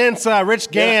rebuilding. Since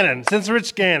Rich Gannon. Since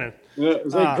Rich Gannon. Yeah,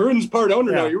 it's like Gruden's part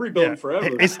owner now. You're rebuilding forever.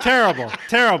 It's terrible.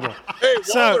 Terrible. Hey,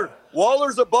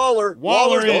 Waller's a baller.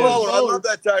 Waller's a baller. I love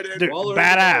that tight end. Dude,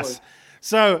 badass.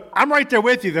 So I'm right there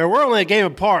with you there. We're only a game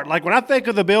apart. Like when I think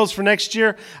of the Bills for next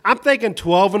year, I'm thinking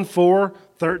 12-4,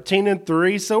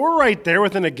 13-3. So we're right there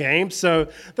within a game. So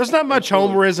there's not much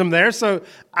homerism there. So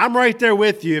I'm right there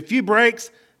with you. A few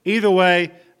breaks, either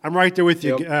way, I'm right there with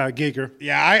you, Geeker.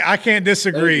 Yeah, I can't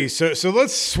disagree. So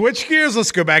let's switch gears.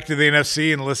 Let's go back to the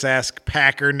NFC and let's ask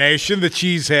Packer Nation, the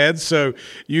Cheeseheads. So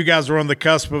you guys were on the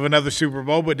cusp of another Super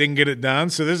Bowl but didn't get it done.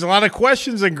 So there's a lot of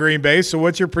questions in Green Bay. So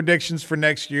what's your predictions for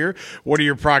next year? What are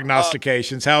your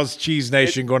prognostications? How's Cheese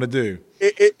Nation going to do?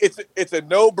 It's a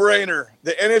no-brainer.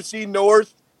 The NFC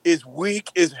North is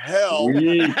weak as hell.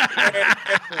 And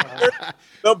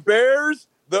the Bears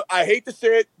 – I hate to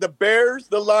say it, the Bears,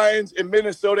 the Lions, and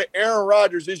Minnesota, Aaron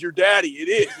Rodgers is your daddy. It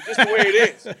is. It's just the way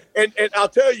it is. And I'll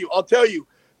tell you,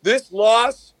 this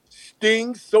loss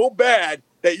stings so bad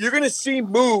that you're going to see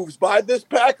moves by this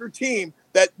Packer team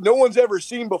that no one's ever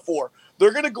seen before.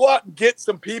 They're going to go out and get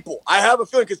some people. I have a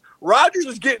feeling because Rodgers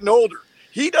is getting older.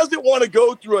 He doesn't want to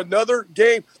go through another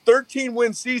game,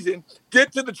 13-win season,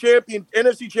 get to the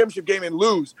NFC Championship game and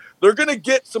lose. They're going to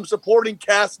get some supporting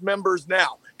cast members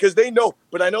now because they know.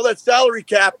 But I know that salary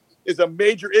cap is a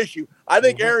major issue. I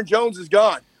think Aaron Jones is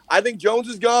gone. I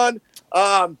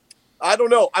don't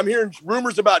know. I'm hearing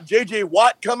rumors about J.J.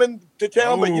 Watt coming to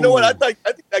town. But you know what? I think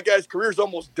that guy's career is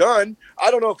almost done.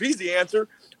 I don't know if he's the answer.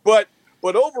 But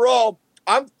overall,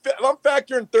 I'm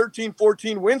factoring 13,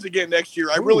 14 wins again next year.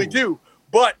 I really do.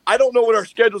 But I don't know what our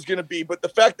schedule is going to be. But the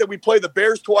fact that we play the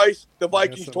Bears twice, the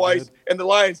Vikings twice, and the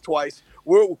Lions twice,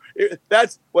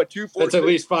 that's what 2-4. That's at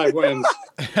least 5 wins.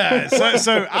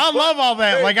 so I love all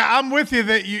that. Like I'm with you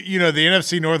that you know the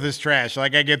NFC North is trash.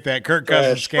 Like I get that. Kirk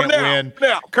Cousins can't win.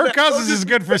 Kirk Cousins is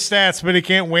good for stats, but he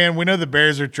can't win. We know the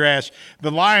Bears are trash.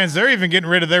 The Lions, they're even getting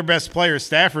rid of their best player.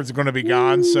 Stafford's going to be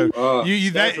gone. So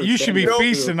you should be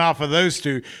feasting off of those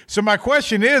two. So my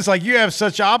question is, like, you have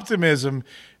such optimism.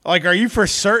 Like, are you for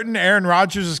certain Aaron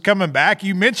Rodgers is coming back?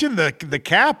 You mentioned the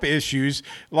cap issues.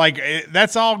 Like,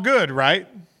 that's all good, right?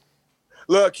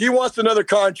 Look, he wants another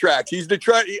contract. He's going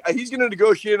to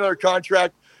negotiate another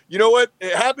contract. You know what?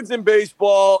 It happens in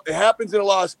baseball. It happens in a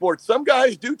lot of sports. Some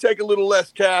guys do take a little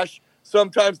less cash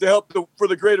sometimes to help for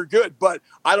the greater good. But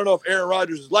I don't know if Aaron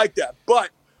Rodgers is like that. But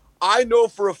I know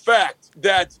for a fact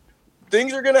that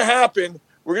things are going to happen.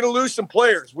 We're going to lose some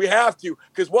players. We have to,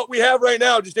 because what we have right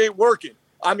now just ain't working.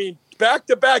 I mean,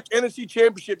 back-to-back NFC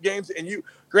Championship games, and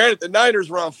granted, the Niners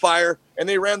were on fire, and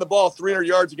they ran the ball 300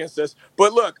 yards against us.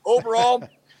 But look, overall,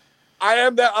 I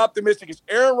am that optimistic. It's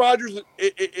Aaron Rodgers.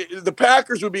 The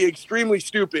Packers would be extremely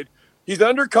stupid. He's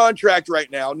under contract right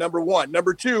now, number one.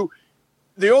 Number two,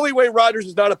 the only way Rodgers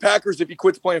is not a Packer is if he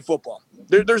quits playing football.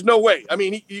 There's no way. I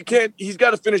mean, you can't. He's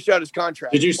got to finish out his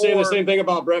contract. Did you say the same thing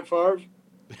about Brett Favre?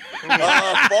 Favre,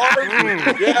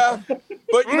 yeah.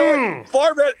 But you know what?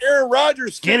 Favre had Aaron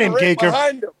Rodgers sitting right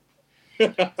behind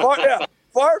him. Favre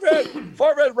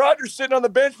had Rodgers sitting on the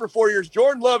bench for 4 years.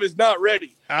 Jordan Love is not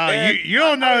ready. You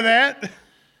don't know that.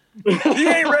 He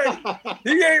ain't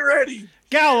ready.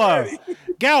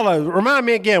 Gallo, remind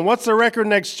me again, what's the record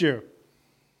next year?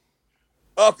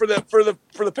 For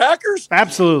the Packers?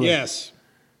 Absolutely. Yes.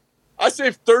 I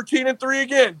say 13-3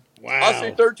 again. Wow. I'll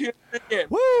say 13 again.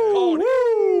 Woo!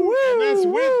 And that's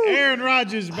with Aaron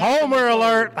Rodgers. Homer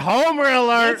alert. Homer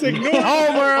alert.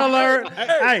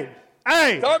 Hey.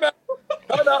 Time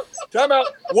out.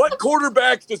 What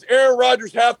quarterbacks does Aaron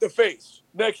Rodgers have to face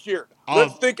next year?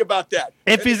 Let's think about that.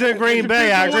 If he's in Green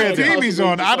Bay, I agree with you. Team he's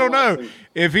on. I don't know.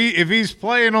 If he's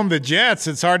playing on the Jets,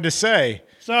 it's hard to say.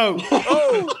 So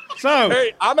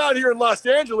hey, I'm out here in Los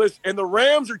Angeles, and the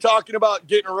Rams are talking about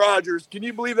getting Rodgers. Can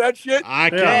you believe that shit? I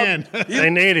can. They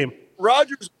need him.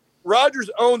 Rodgers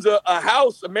owns a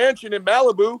house, a mansion in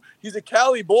Malibu. He's a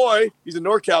Cali boy. He's a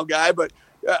NorCal guy, but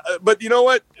you know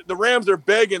what? The Rams are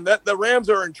begging. The Rams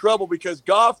are in trouble because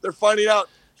Goff, they're finding out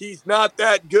he's not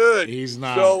that good. He's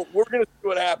not. So we're going to see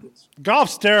what happens.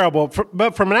 Goff's terrible,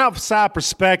 but from an outside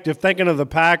perspective, thinking of the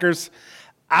Packers,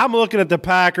 I'm looking at the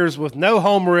Packers with no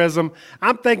homerism.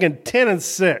 I'm thinking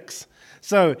 10-6.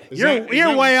 So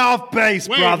you're way off base,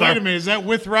 brother. Wait a minute. Is that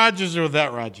with Rodgers or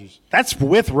without Rodgers? That's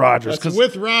with Rodgers. That's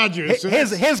with Rodgers.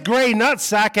 His gray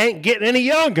nutsack ain't getting any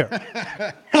younger.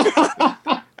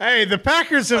 Hey, the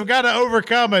Packers have got to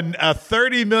overcome a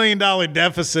 $30 million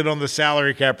deficit on the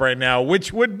salary cap right now,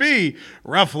 which would be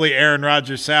roughly Aaron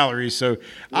Rodgers' salary. So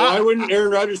why wouldn't Aaron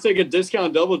Rodgers take a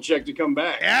discount double check to come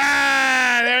back?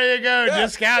 Ah, there you go. Yeah.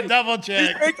 Discount double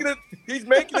check. He's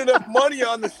making enough money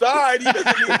on the side. He doesn't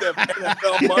need the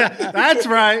NFL money. That's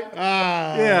right.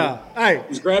 Yeah. Hey,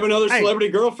 he's grabbing another celebrity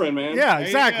girlfriend, man. Yeah,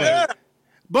 exactly. Yeah.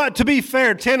 But to be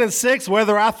fair, 10-6,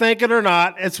 whether I think it or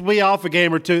not, it's we off a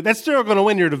game or two. That's still going to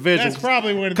win your division. That's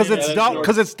probably winning because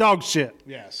it's dog shit.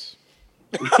 Yes.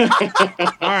 All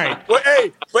right. But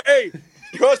hey,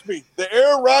 trust me, the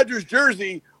Aaron Rodgers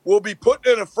jersey will be put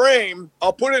in a frame.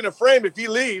 I'll put it in a frame if he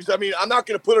leaves. I mean, I'm not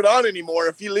going to put it on anymore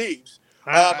if he leaves.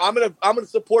 I'm gonna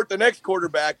support the next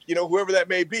quarterback, whoever that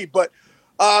may be. But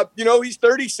he's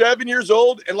 37 years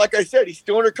old, and like I said, he's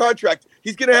still under contract.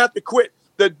 He's going to have to quit.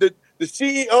 The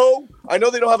CEO, I know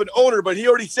they don't have an owner, but he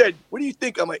already said, what do you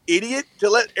think? I'm an idiot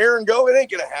to let Aaron go? It ain't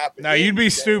going to happen. No, you'd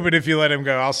be stupid if you let him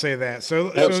go. I'll say that.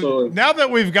 So now that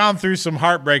we've gone through some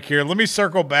heartbreak here, let me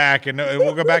circle back, and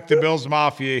we'll go back to Bills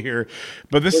Mafia here.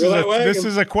 But this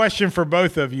is a question for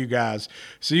both of you guys.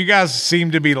 So you guys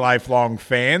seem to be lifelong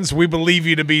fans. We believe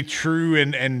you to be true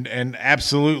and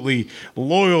absolutely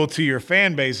loyal to your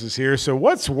fan bases here. So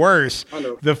what's worse,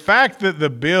 the fact that the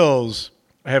Bills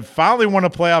have finally won a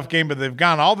playoff game, but they've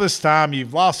gone all this time.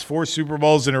 You've lost 4 Super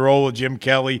Bowls in a row with Jim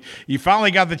Kelly. You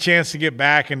finally got the chance to get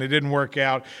back, and it didn't work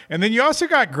out. And then you also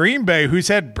got Green Bay, who's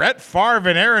had Brett Favre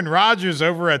and Aaron Rodgers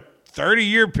over a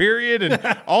 30-year period and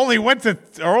only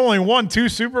won 2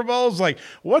 Super Bowls. Like,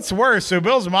 what's worse? So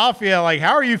Bills Mafia, like,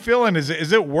 how are you feeling? Is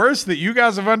it worse that you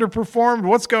guys have underperformed?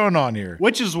 What's going on here?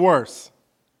 Which is worse?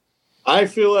 I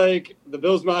feel like the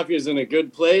Bills Mafia is in a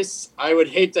good place. I would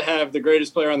hate to have the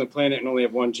greatest player on the planet and only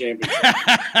have 1 championship.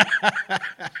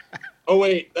 Oh,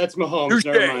 wait, that's Mahomes. Touché.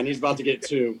 Never mind. He's about to get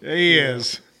 2. He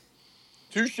is.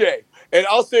 Touche. And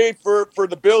I'll say for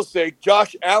the Bills' sake,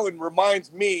 Josh Allen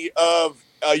reminds me of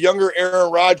a younger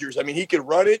Aaron Rodgers. I mean, he could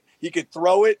run it. He could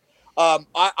throw it.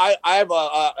 I have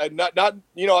I'm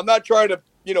not trying to,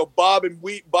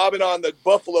 bobbing on the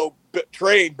Buffalo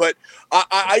train, but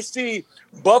I see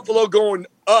Buffalo going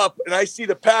up, and I see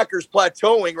the Packers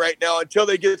plateauing right now until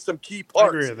they get some key parts. I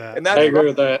agree with that. And I agree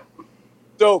with that.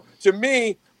 So to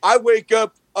me, I wake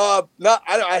up.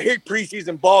 I hate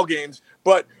preseason ball games,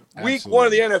 but week 1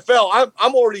 of the NFL,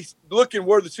 I'm already looking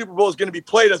where the Super Bowl is going to be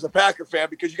played as a Packer fan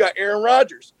because you got Aaron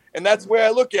Rodgers, and that's the way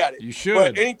I look at it. You should.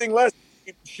 But anything less,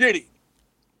 it's shitty.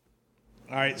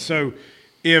 All right, so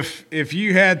if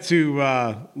you had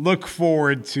to look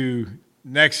forward to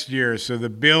next year, so the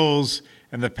Bills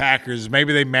and the Packers,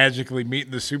 maybe they magically meet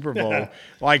in the Super Bowl.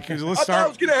 Like, let's I thought it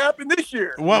was going to happen this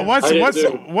year. What's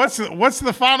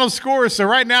the final score? So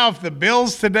right now, if the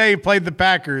Bills today played the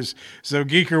Packers, so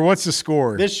Geeker, what's the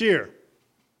score this year?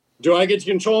 Do I get to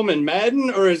control them in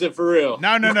Madden, or is it for real?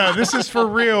 No. This is for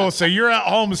real. So you're at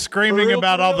home screaming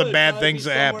about all the bad things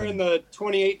that happen. In the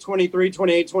 28-23,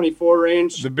 28-24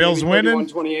 range. The Bills winning?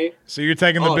 28. So you're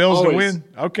taking the Bills to win?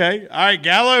 Okay. All right,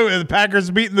 Gallo, are the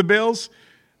Packers beating the Bills?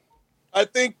 I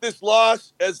think this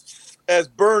loss has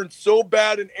burned so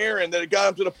bad in Aaron that it got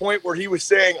him to the point where he was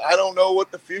saying, I don't know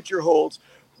what the future holds.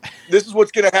 This is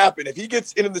what's going to happen. If he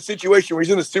gets into the situation where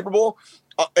he's in the Super Bowl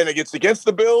and it gets against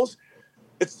the Bills,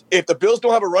 if the Bills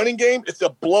don't have a running game, it's a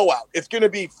blowout. It's going to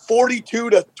be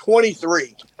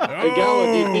 42-23. Hey,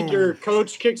 Gallo, do you think your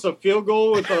coach kicks a field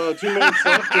goal with 2 minutes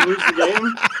left to lose the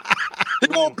game? He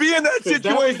won't be in that situation.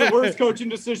 That was the worst coaching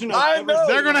decision I've ever seen.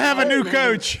 They're going to have a new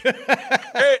coach.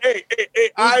 Hey,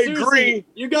 I agree.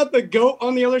 You got the GOAT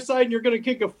on the other side, and you're going to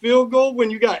kick a field goal when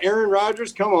you got Aaron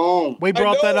Rodgers? Come on. We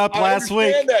brought that up last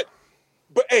week. That.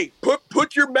 But, hey,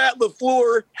 put your Matt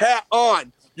LaFleur hat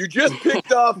on. You just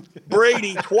picked off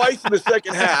Brady twice in the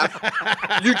second half.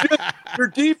 Your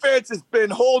defense has been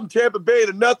holding Tampa Bay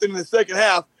to nothing in the second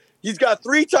half. He's got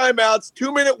 3 timeouts,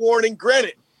 2-minute warning.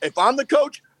 Granted, if I'm the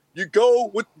coach, you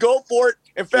go for it.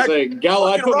 In fact,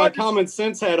 Gallo, I put my common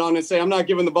sense hat on and say I'm not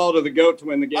giving the ball to the GOAT to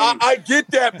win the game. I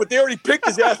get that, but they already picked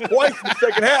his ass twice in the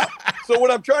second half. So what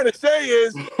I'm trying to say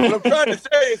is,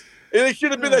 it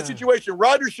should have been that situation.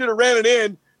 Rodgers should have ran it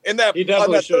in that third down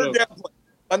play.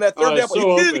 On that third down play. He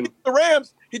did it against the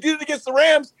Rams. He did it against the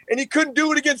Rams, and he couldn't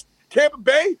do it against Tampa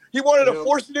Bay. He wanted to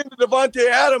force it into Devontae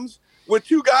Adams with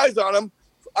 2 guys on him.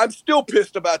 I'm still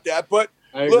pissed about that. But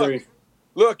I agree.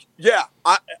 Look, yeah.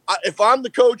 If I'm the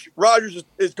coach, Rodgers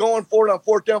is going for it on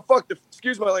 4th down.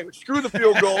 Excuse my language. Screw the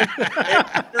field goal.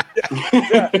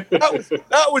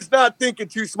 That was not thinking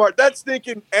too smart. That's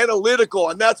thinking analytical,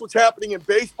 and that's what's happening in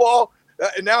baseball.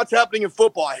 And now it's happening in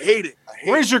football. I hate it.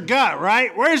 Where's your gut,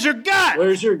 right? Where's your gut?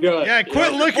 Where's your gut? Yeah,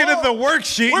 quit looking at the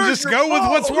worksheet and just go with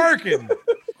what's working.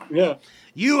 Yeah.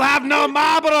 You have no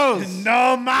marbles.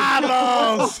 No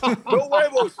marbles. No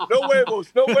huevos. No huevos.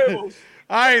 No huevos.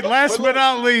 All right, last but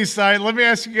not least, all right, let me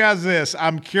ask you guys this.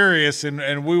 I'm curious,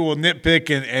 and we will nitpick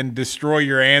and destroy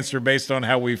your answer based on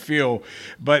how we feel.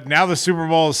 But now the Super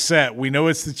Bowl is set. We know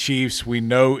it's the Chiefs. We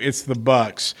know it's the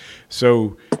Bucks.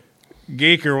 So,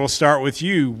 Geeker, we'll start with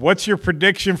you. What's your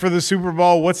prediction for the Super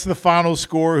Bowl? What's the final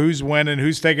score? Who's winning?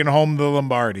 Who's taking home the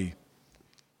Lombardi?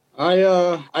 I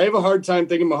have a hard time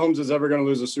thinking Mahomes is ever going to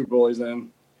lose a Super Bowl he's in.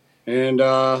 And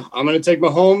I'm going to take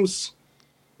Mahomes.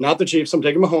 Not the Chiefs. I'm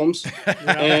taking Mahomes.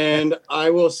 And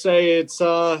I will say it's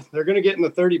they're going to get in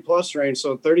the 30-plus range.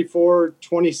 So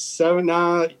 34-27.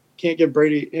 Nah, can't give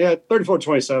Brady. Yeah,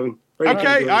 34-27.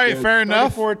 Okay, all right, fair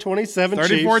enough.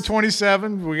 34-27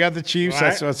 34-27. We got the Chiefs.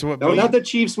 Right. That's what. No, not the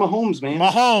Chiefs. Mahomes, man.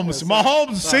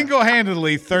 Mahomes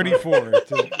single-handedly 34. All right.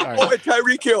 Oh, and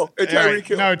Tyreek Hill.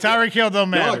 No, Tyreek Hill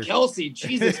don't matter. No, Kelsey.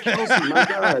 Jesus, Kelsey. My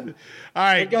God. All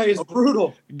right, that guy is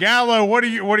brutal. Gallo, what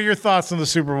are your thoughts on the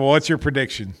Super Bowl? What's your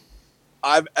prediction?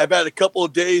 I've had a couple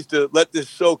of days to let this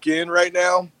soak in right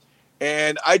now,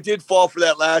 and I did fall for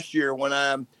that last year when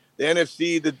the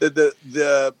NFC the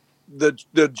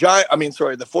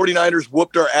 49ers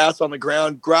whooped our ass on the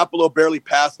ground. Garoppolo barely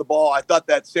passed the ball. I thought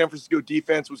that San Francisco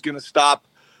defense was going to stop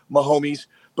Mahomes,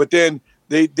 but then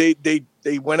they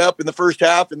went up in the first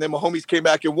half, and then Mahomes came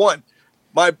back and won.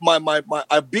 I've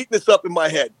beaten this up in my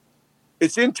head.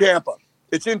 It's in Tampa.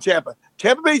 Tampa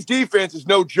Bay's defense is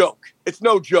no joke. It's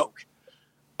no joke.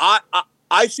 I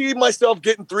see myself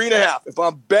getting 3.5. If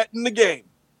I'm betting the game,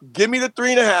 give me the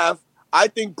 3.5. I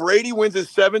think Brady wins his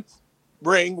 7th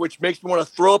ring, which makes me want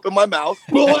to throw up in my mouth.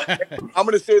 I'm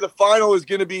going to say the final is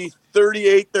going to be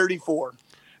 38-34.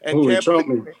 And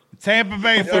Tampa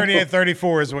Bay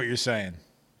 38-34 is what you're saying.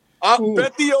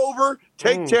 Bet the over.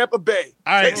 Take Tampa Bay.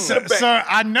 All right, so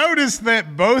I noticed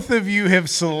that both of you have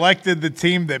selected the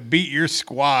team that beat your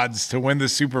squads to win the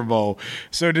Super Bowl.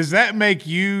 So does that make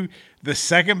you the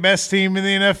second best team in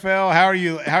the NFL? How are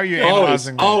you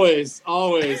analyzing that? Always.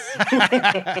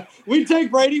 We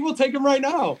take Brady. We'll take him right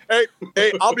now.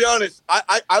 Hey, I'll be honest.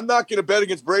 I'm not going to bet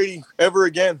against Brady ever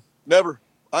again. Never.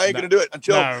 I ain't going to do it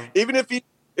until even if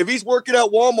he's working at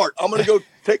Walmart, I'm going to go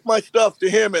take my stuff to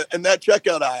him in that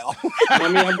checkout aisle.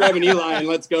 I'm grabbing Eli and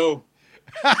let's go.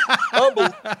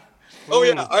 Oh,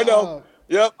 yeah, I know.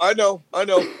 Yep, I know.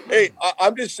 Hey,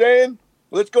 I'm just saying,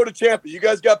 let's go to Tampa. You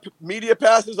guys got media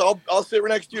passes. I'll sit right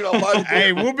next to you and I'll buy the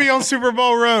Hey, we'll be on Super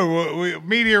Bowl Row.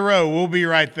 Media Row. We'll be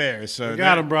right there. So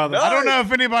got him, brother. I don't know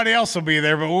if anybody else will be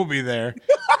there, but we'll be there.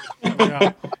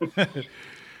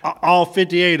 All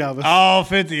 58 of us. All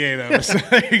 58 of us.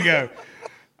 There you go.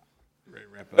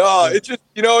 No, it's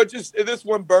just this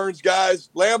one burns, guys.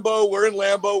 Lambeau, we're in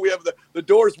Lambeau. We have the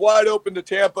doors wide open to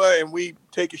Tampa, and we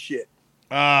take a shit.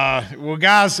 Well,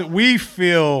 guys, we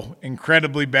feel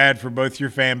incredibly bad for both your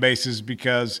fan bases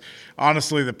because,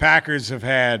 honestly, the Packers have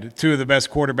had two of the best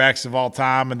quarterbacks of all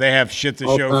time, and they have shit to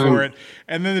show for it.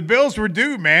 And then the Bills were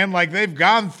due, man. Like, they've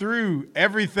gone through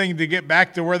everything to get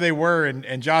back to where they were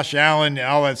and Josh Allen and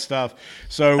all that stuff.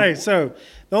 So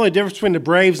the only difference between the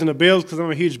Braves and the Bills, because I'm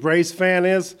a huge Braves fan,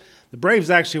 is the Braves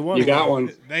actually won. You got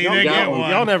one. They did get one.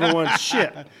 Y'all never won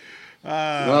shit.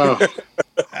 No. You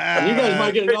guys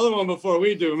might get another one before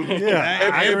we do, man.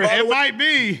 Yeah, it might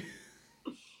be.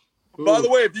 By the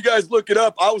way, if you guys look it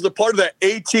up, I was a part of that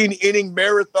 18-inning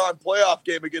marathon playoff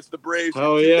game against the Braves.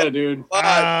 Oh, yeah, dude.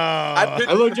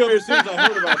 I looked over as soon as I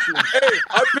heard about you. Hey,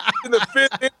 I pitched in the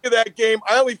 5th inning of that game.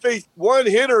 I only faced one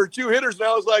hitter or two hitters, and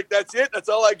I was like, that's it? That's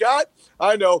all I got?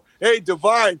 I know. Hey,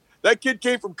 Divine, that kid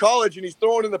came from college, and he's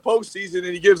throwing in the postseason,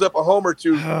 and he gives up a homer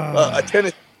to a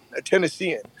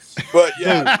Tennessean. But,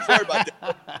 yeah, sorry about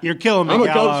that. You're killing me, I'm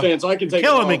Gallo. a Cubs fan, so I can take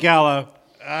killing me, it Gallo.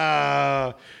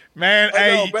 Man,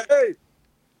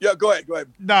 yeah, go ahead.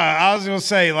 No, I was gonna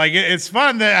say, like, it's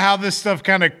fun that how this stuff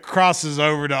kind of crosses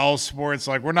over to all sports.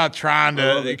 Like, we're not trying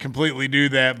to completely do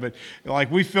that, but like,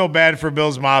 we feel bad for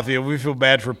Bills Mafia, we feel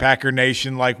bad for Packer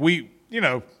Nation. Like,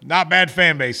 not bad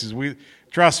fan bases. We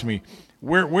trust me,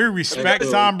 we respect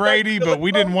Tom Brady, but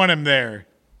we didn't want him there.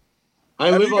 I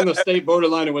live on the state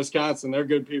borderline in Wisconsin. They're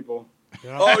good people.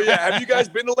 Oh, yeah. Have you guys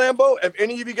been to Lambeau? Have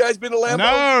any of you guys been to Lambeau?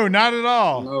 No, not at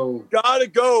all. No. Gotta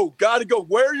go.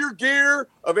 Wear your gear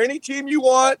of any team you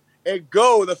want and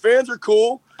go. The fans are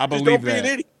cool. I believe Just don't that. be an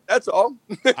idiot. That's all.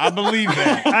 I believe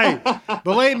that. Hey,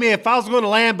 believe me, if I was going to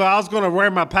Lambeau, I was going to wear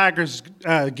my Packers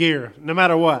gear, no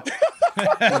matter what.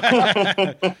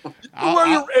 If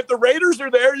the Raiders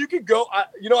are there, you could go.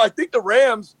 I think the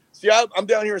Rams I'm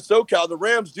down here in SoCal. The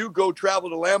Rams do go travel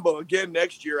to Lambeau again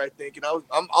next year, I think, and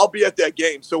I'll be at that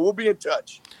game. So we'll be in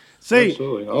touch. See,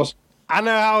 Absolutely. Awesome. I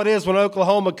know how it is when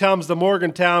Oklahoma comes to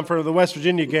Morgantown for the West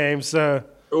Virginia game. So,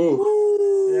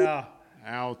 yeah.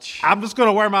 Ouch. I'm just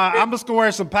gonna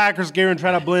wear some Packers gear and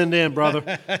try to blend in, brother.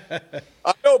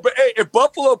 I know, but hey, if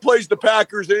Buffalo plays the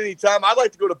Packers at any time, I'd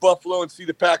like to go to Buffalo and see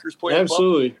the Packers play.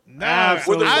 Absolutely. No,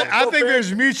 Absolutely. I think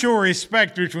there's mutual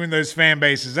respect between those fan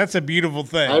bases. That's a beautiful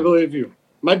thing. I believe you.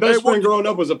 My best friend growing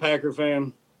up was a Packer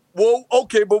fan. Well,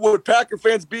 okay, but would Packer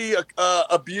fans be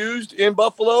abused in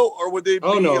Buffalo, or would they be?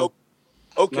 Oh, no.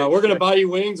 Okay. No, we're going to buy you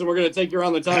wings, and we're going to take you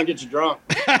around the town and get you drunk.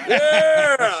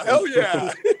 Yeah, hell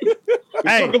yeah.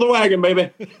 Hey. Circle the wagon,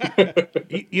 baby.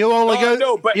 You'll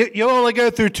only go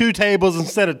through 2 tables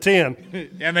instead of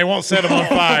 10. And they won't set them on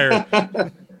fire.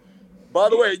 By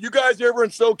the way, you guys ever in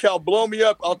SoCal, blow me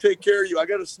up. I'll take care of you. I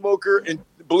got a smoker, and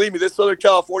believe me, this Southern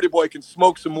California boy can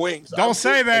smoke some wings. Don't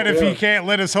say that if you can't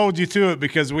let us hold you to it,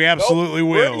 because we absolutely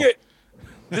will. Bring it.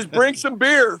 Just bring some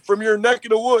beer from your neck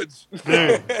of the woods.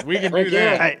 Dude, we can do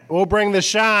that. Hey, we'll bring the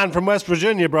shine from West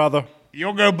Virginia, brother.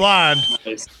 You'll go blind.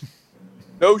 Nice.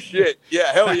 No shit.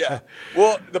 Yeah, hell yeah.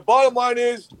 Well, the bottom line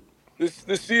is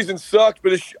this season sucked,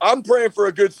 but I'm praying for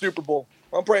a good Super Bowl.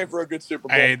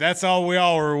 Hey, that's all we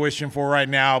all are wishing for right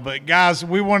now. But, guys,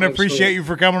 we want to appreciate you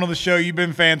for coming on the show. You've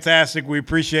been fantastic. We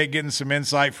appreciate getting some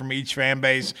insight from each fan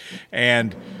base.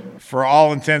 And for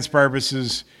all intents and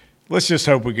purposes, let's just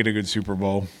hope we get a good Super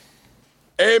Bowl.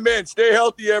 Amen. Stay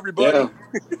healthy, everybody. Yeah.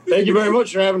 Thank you very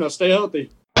much for having us. Stay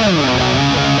healthy.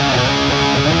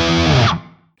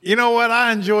 You know what?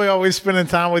 I enjoy always spending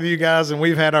time with you guys, and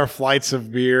we've had our flights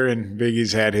of beer, and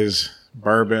Biggie's had his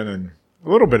bourbon and a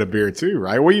little bit of beer too,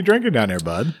 right? What are you drinking down there,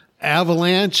 bud?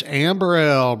 Avalanche Amber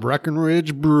Ale,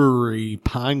 Breckenridge Brewery,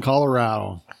 Pine,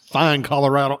 Colorado. Fine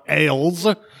Colorado ales.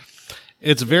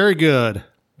 It's very good.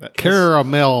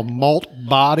 Caramel malt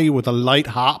body with a light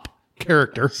hop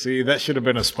character. See, that should have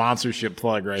been a sponsorship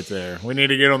plug right there. We need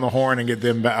to get on the horn and get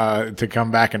them to come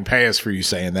back and pay us for you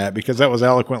saying that, because that was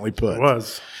eloquently put. It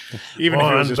was. Even if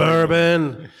it was One just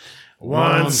bourbon,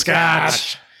 one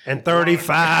scotch, and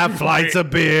 35 flights of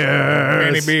beer.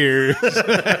 Many beers.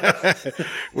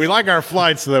 We like our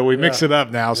flights, though. We mix it up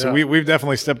now, so we've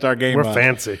definitely stepped our game up. We're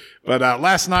fancy. But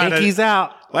last night,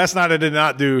 out. I did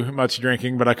not do much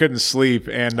drinking, but I couldn't sleep,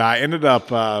 and I ended up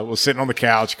was sitting on the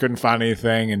couch, couldn't find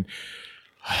anything, and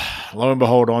lo and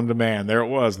behold, on demand, there it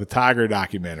was, the Tiger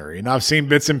documentary. And I've seen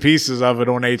bits and pieces of it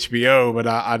on HBO, but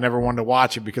I never wanted to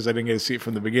watch it because I didn't get to see it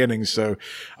from the beginning. So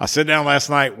I sat down last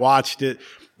night, watched it.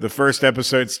 The first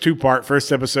episode, it's 2-part.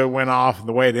 First episode went off, and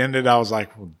the way it ended, I was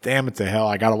like, well, damn it to hell,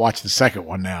 I got to watch the second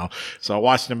one now. So I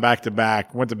watched them back to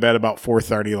back, went to bed about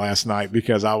 4:30 last night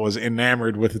because I was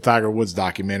enamored with the Tiger Woods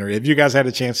documentary. Have you guys had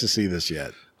a chance to see this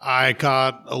yet? I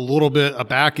caught a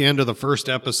back end of the first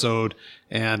episode,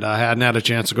 and I hadn't had a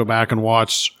chance to go back and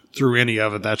watch through any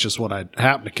of it. That's just what I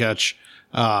happened to catch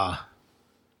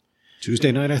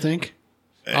Tuesday night, I think.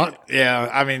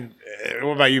 Yeah, I mean,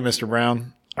 what about you, Mr.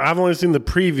 Brown? I've only seen the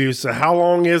preview, so how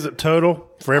long is it total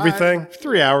for everything?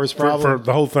 3 hours probably. For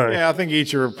the whole thing. Yeah, I think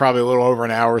each are probably a little over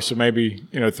an hour, so maybe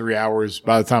 3 hours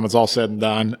by the time it's all said and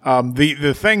done.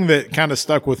 The thing that kind of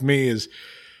stuck with me is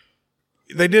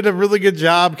they did a really good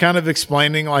job kind of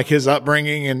explaining like his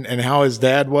upbringing and how his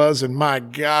dad was. And my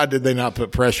God, did they not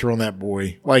put pressure on that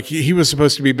boy? Like he was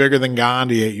supposed to be bigger than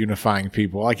Gandhi at unifying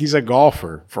people. Like he's a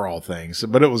golfer for all things,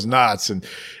 but it was nuts. And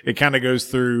it kind of goes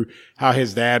through how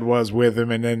his dad was with him.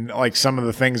 And then like some of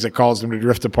the things that caused them to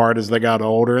drift apart as they got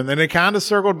older. And then it kind of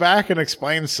circled back and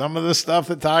explained some of the stuff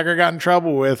that Tiger got in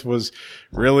trouble with was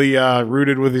really,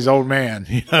 rooted with his old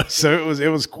man, so it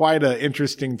was quite an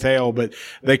interesting tale, but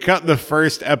they cut the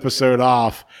first episode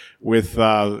off with,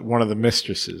 one of the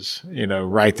mistresses,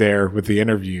 right there with the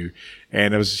interview.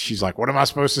 And she's like, what am I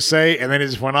supposed to say? And then it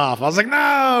just went off. I was like, no,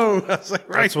 I was like,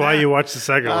 right. That's why you watched the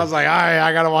second one. I was like, all right,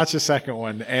 I got to watch the second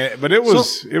one. But it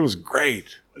was great.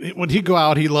 When he'd go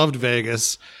out, he loved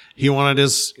Vegas. He wanted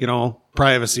his,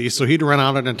 privacy. So he'd rent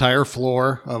out an entire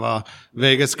floor of a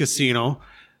Vegas casino.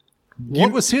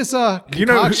 What was his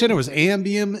concoction? It was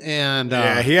Ambien and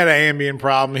yeah, he had an Ambien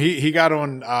problem. He got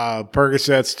on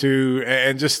Percocets too,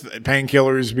 and just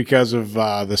painkillers because of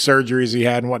the surgeries he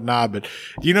had and whatnot. But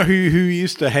do you know who he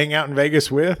used to hang out in Vegas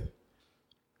with?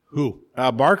 Who?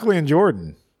 Barkley and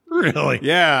Jordan. Really?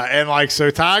 Yeah, and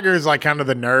so Tiger's like kind of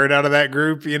the nerd out of that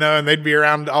group, and they'd be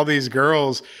around all these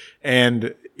girls,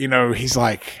 and he's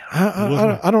like,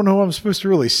 I don't know what I'm supposed to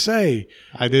really say.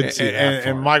 I did see that.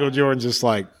 And Michael Jordan's just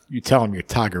like, you tell him you're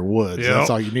Tiger Woods. Yep. That's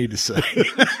all you need to say.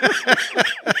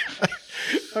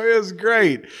 I mean, it was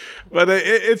great. But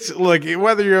it's look,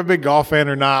 whether you're a big golf fan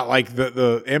or not, like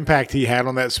the impact he had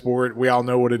on that sport, we all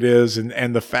know what it is.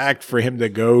 And the fact for him to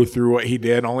go through what he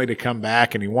did only to come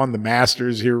back, and he won the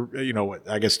Masters here,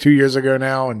 I guess 2 years ago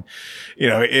now. And,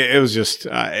 it was just,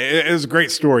 it was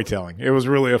great storytelling. It was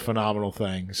really a phenomenal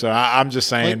thing. So I'm just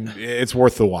saying it's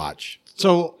worth the watch.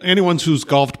 So anyone who's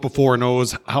golfed before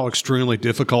knows how extremely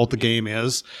difficult the game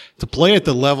is. To play at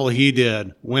the level he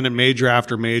did, winning major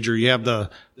after major, you have the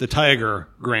Tiger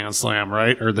Grand Slam,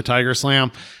 right? Or the Tiger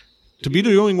Slam. To be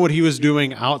doing what he was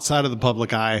doing outside of the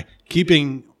public eye,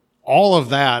 keeping all of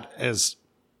that as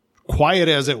quiet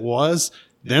as it was,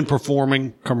 then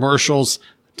performing commercials,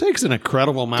 takes an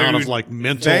incredible amount of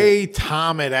mental. They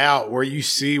time it out where you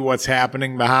see what's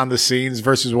happening behind the scenes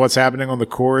versus what's happening on the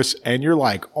course, and you're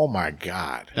like, oh my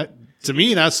God. To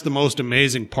me, that's the most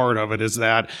amazing part of it, is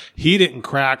that he didn't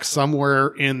crack somewhere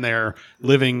in there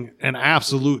living an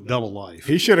absolute double life.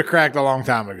 He should have cracked a long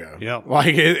time ago. Yep.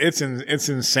 Like it's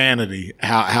insanity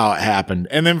how it happened.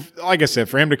 And then, like I said,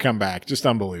 for him to come back, just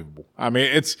unbelievable. I mean,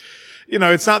 it's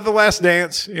not the last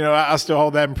dance. I still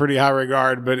hold that in pretty high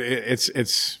regard, but it's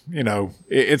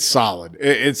solid.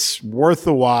 It's worth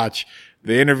the watch.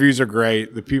 The interviews are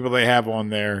great. The people they have on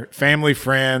there, family,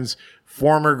 friends,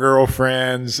 former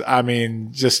girlfriends. I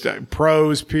mean, just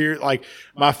pros, peers. Like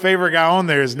my favorite guy on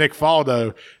there is Nick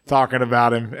Faldo talking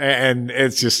about him. And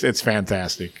it's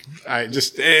fantastic.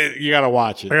 You got to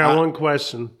watch it. I got one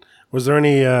question. Was there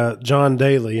any John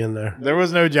Daly in there? There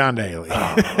was no John Daly.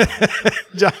 Oh.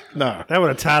 No. That would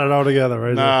have tied it all together,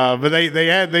 right? No, but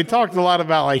they talked a lot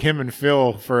about like him and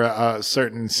Phil for a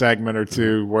certain segment or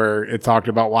two where it talked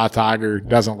about why Tiger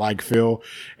doesn't like Phil.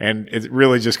 And it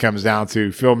really just comes down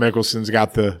to Phil Mickelson's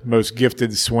got the most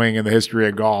gifted swing in the history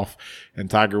of golf. And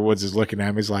Tiger Woods is looking at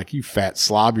him. He's like, you fat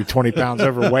slob. You're 20 pounds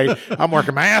overweight. I'm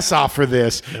working my ass off for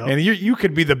this. Yep. And you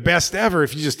could be the best ever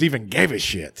if you just even gave a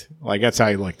shit. Like, that's how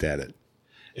he looked at it.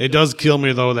 It does kill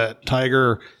me, though, that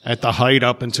Tiger, at the height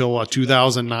up until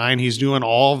 2009, he's doing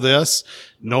all of this.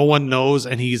 No one knows,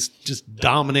 and he's just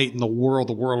dominating the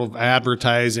world of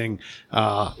advertising,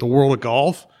 the world of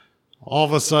golf. All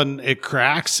of a sudden it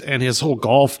cracks, and his whole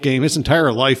golf game, his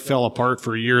entire life fell apart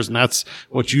for years. And that's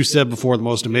what you said before. The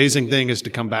most amazing thing is to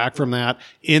come back from that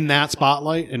in that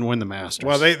spotlight and win the Masters.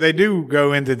 Well, they do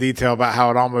go into detail about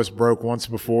how it almost broke once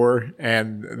before,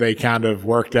 and they kind of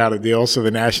worked out a deal so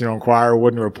the National Enquirer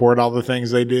wouldn't report all the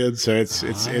things they did. So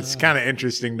it's kind of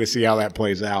interesting to see how that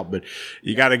plays out, but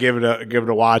you got to give it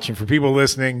a watch. And for people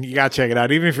listening, you got to check it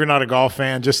out. Even if you're not a golf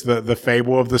fan, just the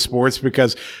fable of the sports,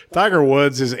 because Tiger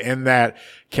Woods is in that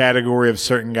category of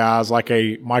certain guys like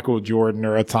a Michael Jordan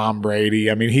or a Tom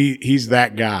Brady. I mean, he's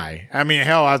that guy. I mean,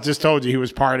 hell, I just told you he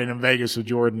was partying in Vegas with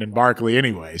Jordan and Barkley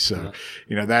anyway. So,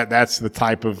 that's the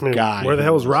type of guy. Where the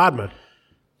hell was Rodman?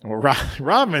 Well,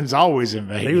 Rodman's always in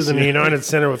Vegas. He was in the United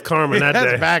Center with Carmen that day.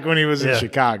 That's back when he was in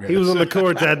Chicago. He was on the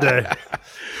court that day.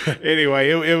 Anyway,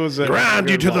 it was grind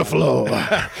you to the floor.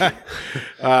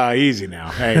 Easy now.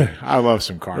 Hey, I love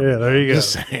some Carmen. Yeah, there you go.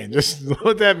 Just saying, just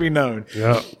let that be known.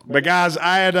 Yep. But guys,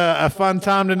 I had a fun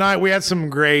time tonight. We had some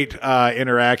great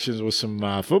interactions with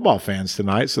some football fans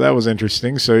tonight, so that was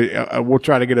interesting. So we'll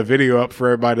try to get a video up for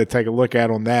everybody to take a look at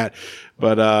on that.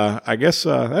 But I guess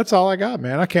that's all I got,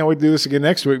 man. I can't wait to do this again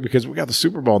next week because we got the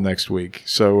Super Bowl next week.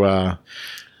 So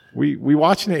we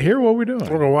watching it here? What are we doing? We're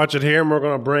going to watch it here, and we're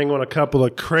going to bring on a couple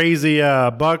of crazy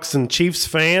Bucks and Chiefs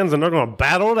fans, and they're going to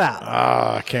battle it out.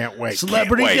 I can't wait.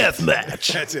 Celebrity death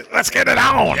match. That's it. Let's get it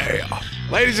on. Yeah.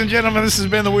 Ladies and gentlemen, this has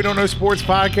been the We Don't Know Sports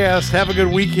Podcast. Have a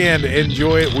good weekend.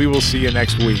 Enjoy it. We will see you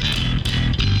next week.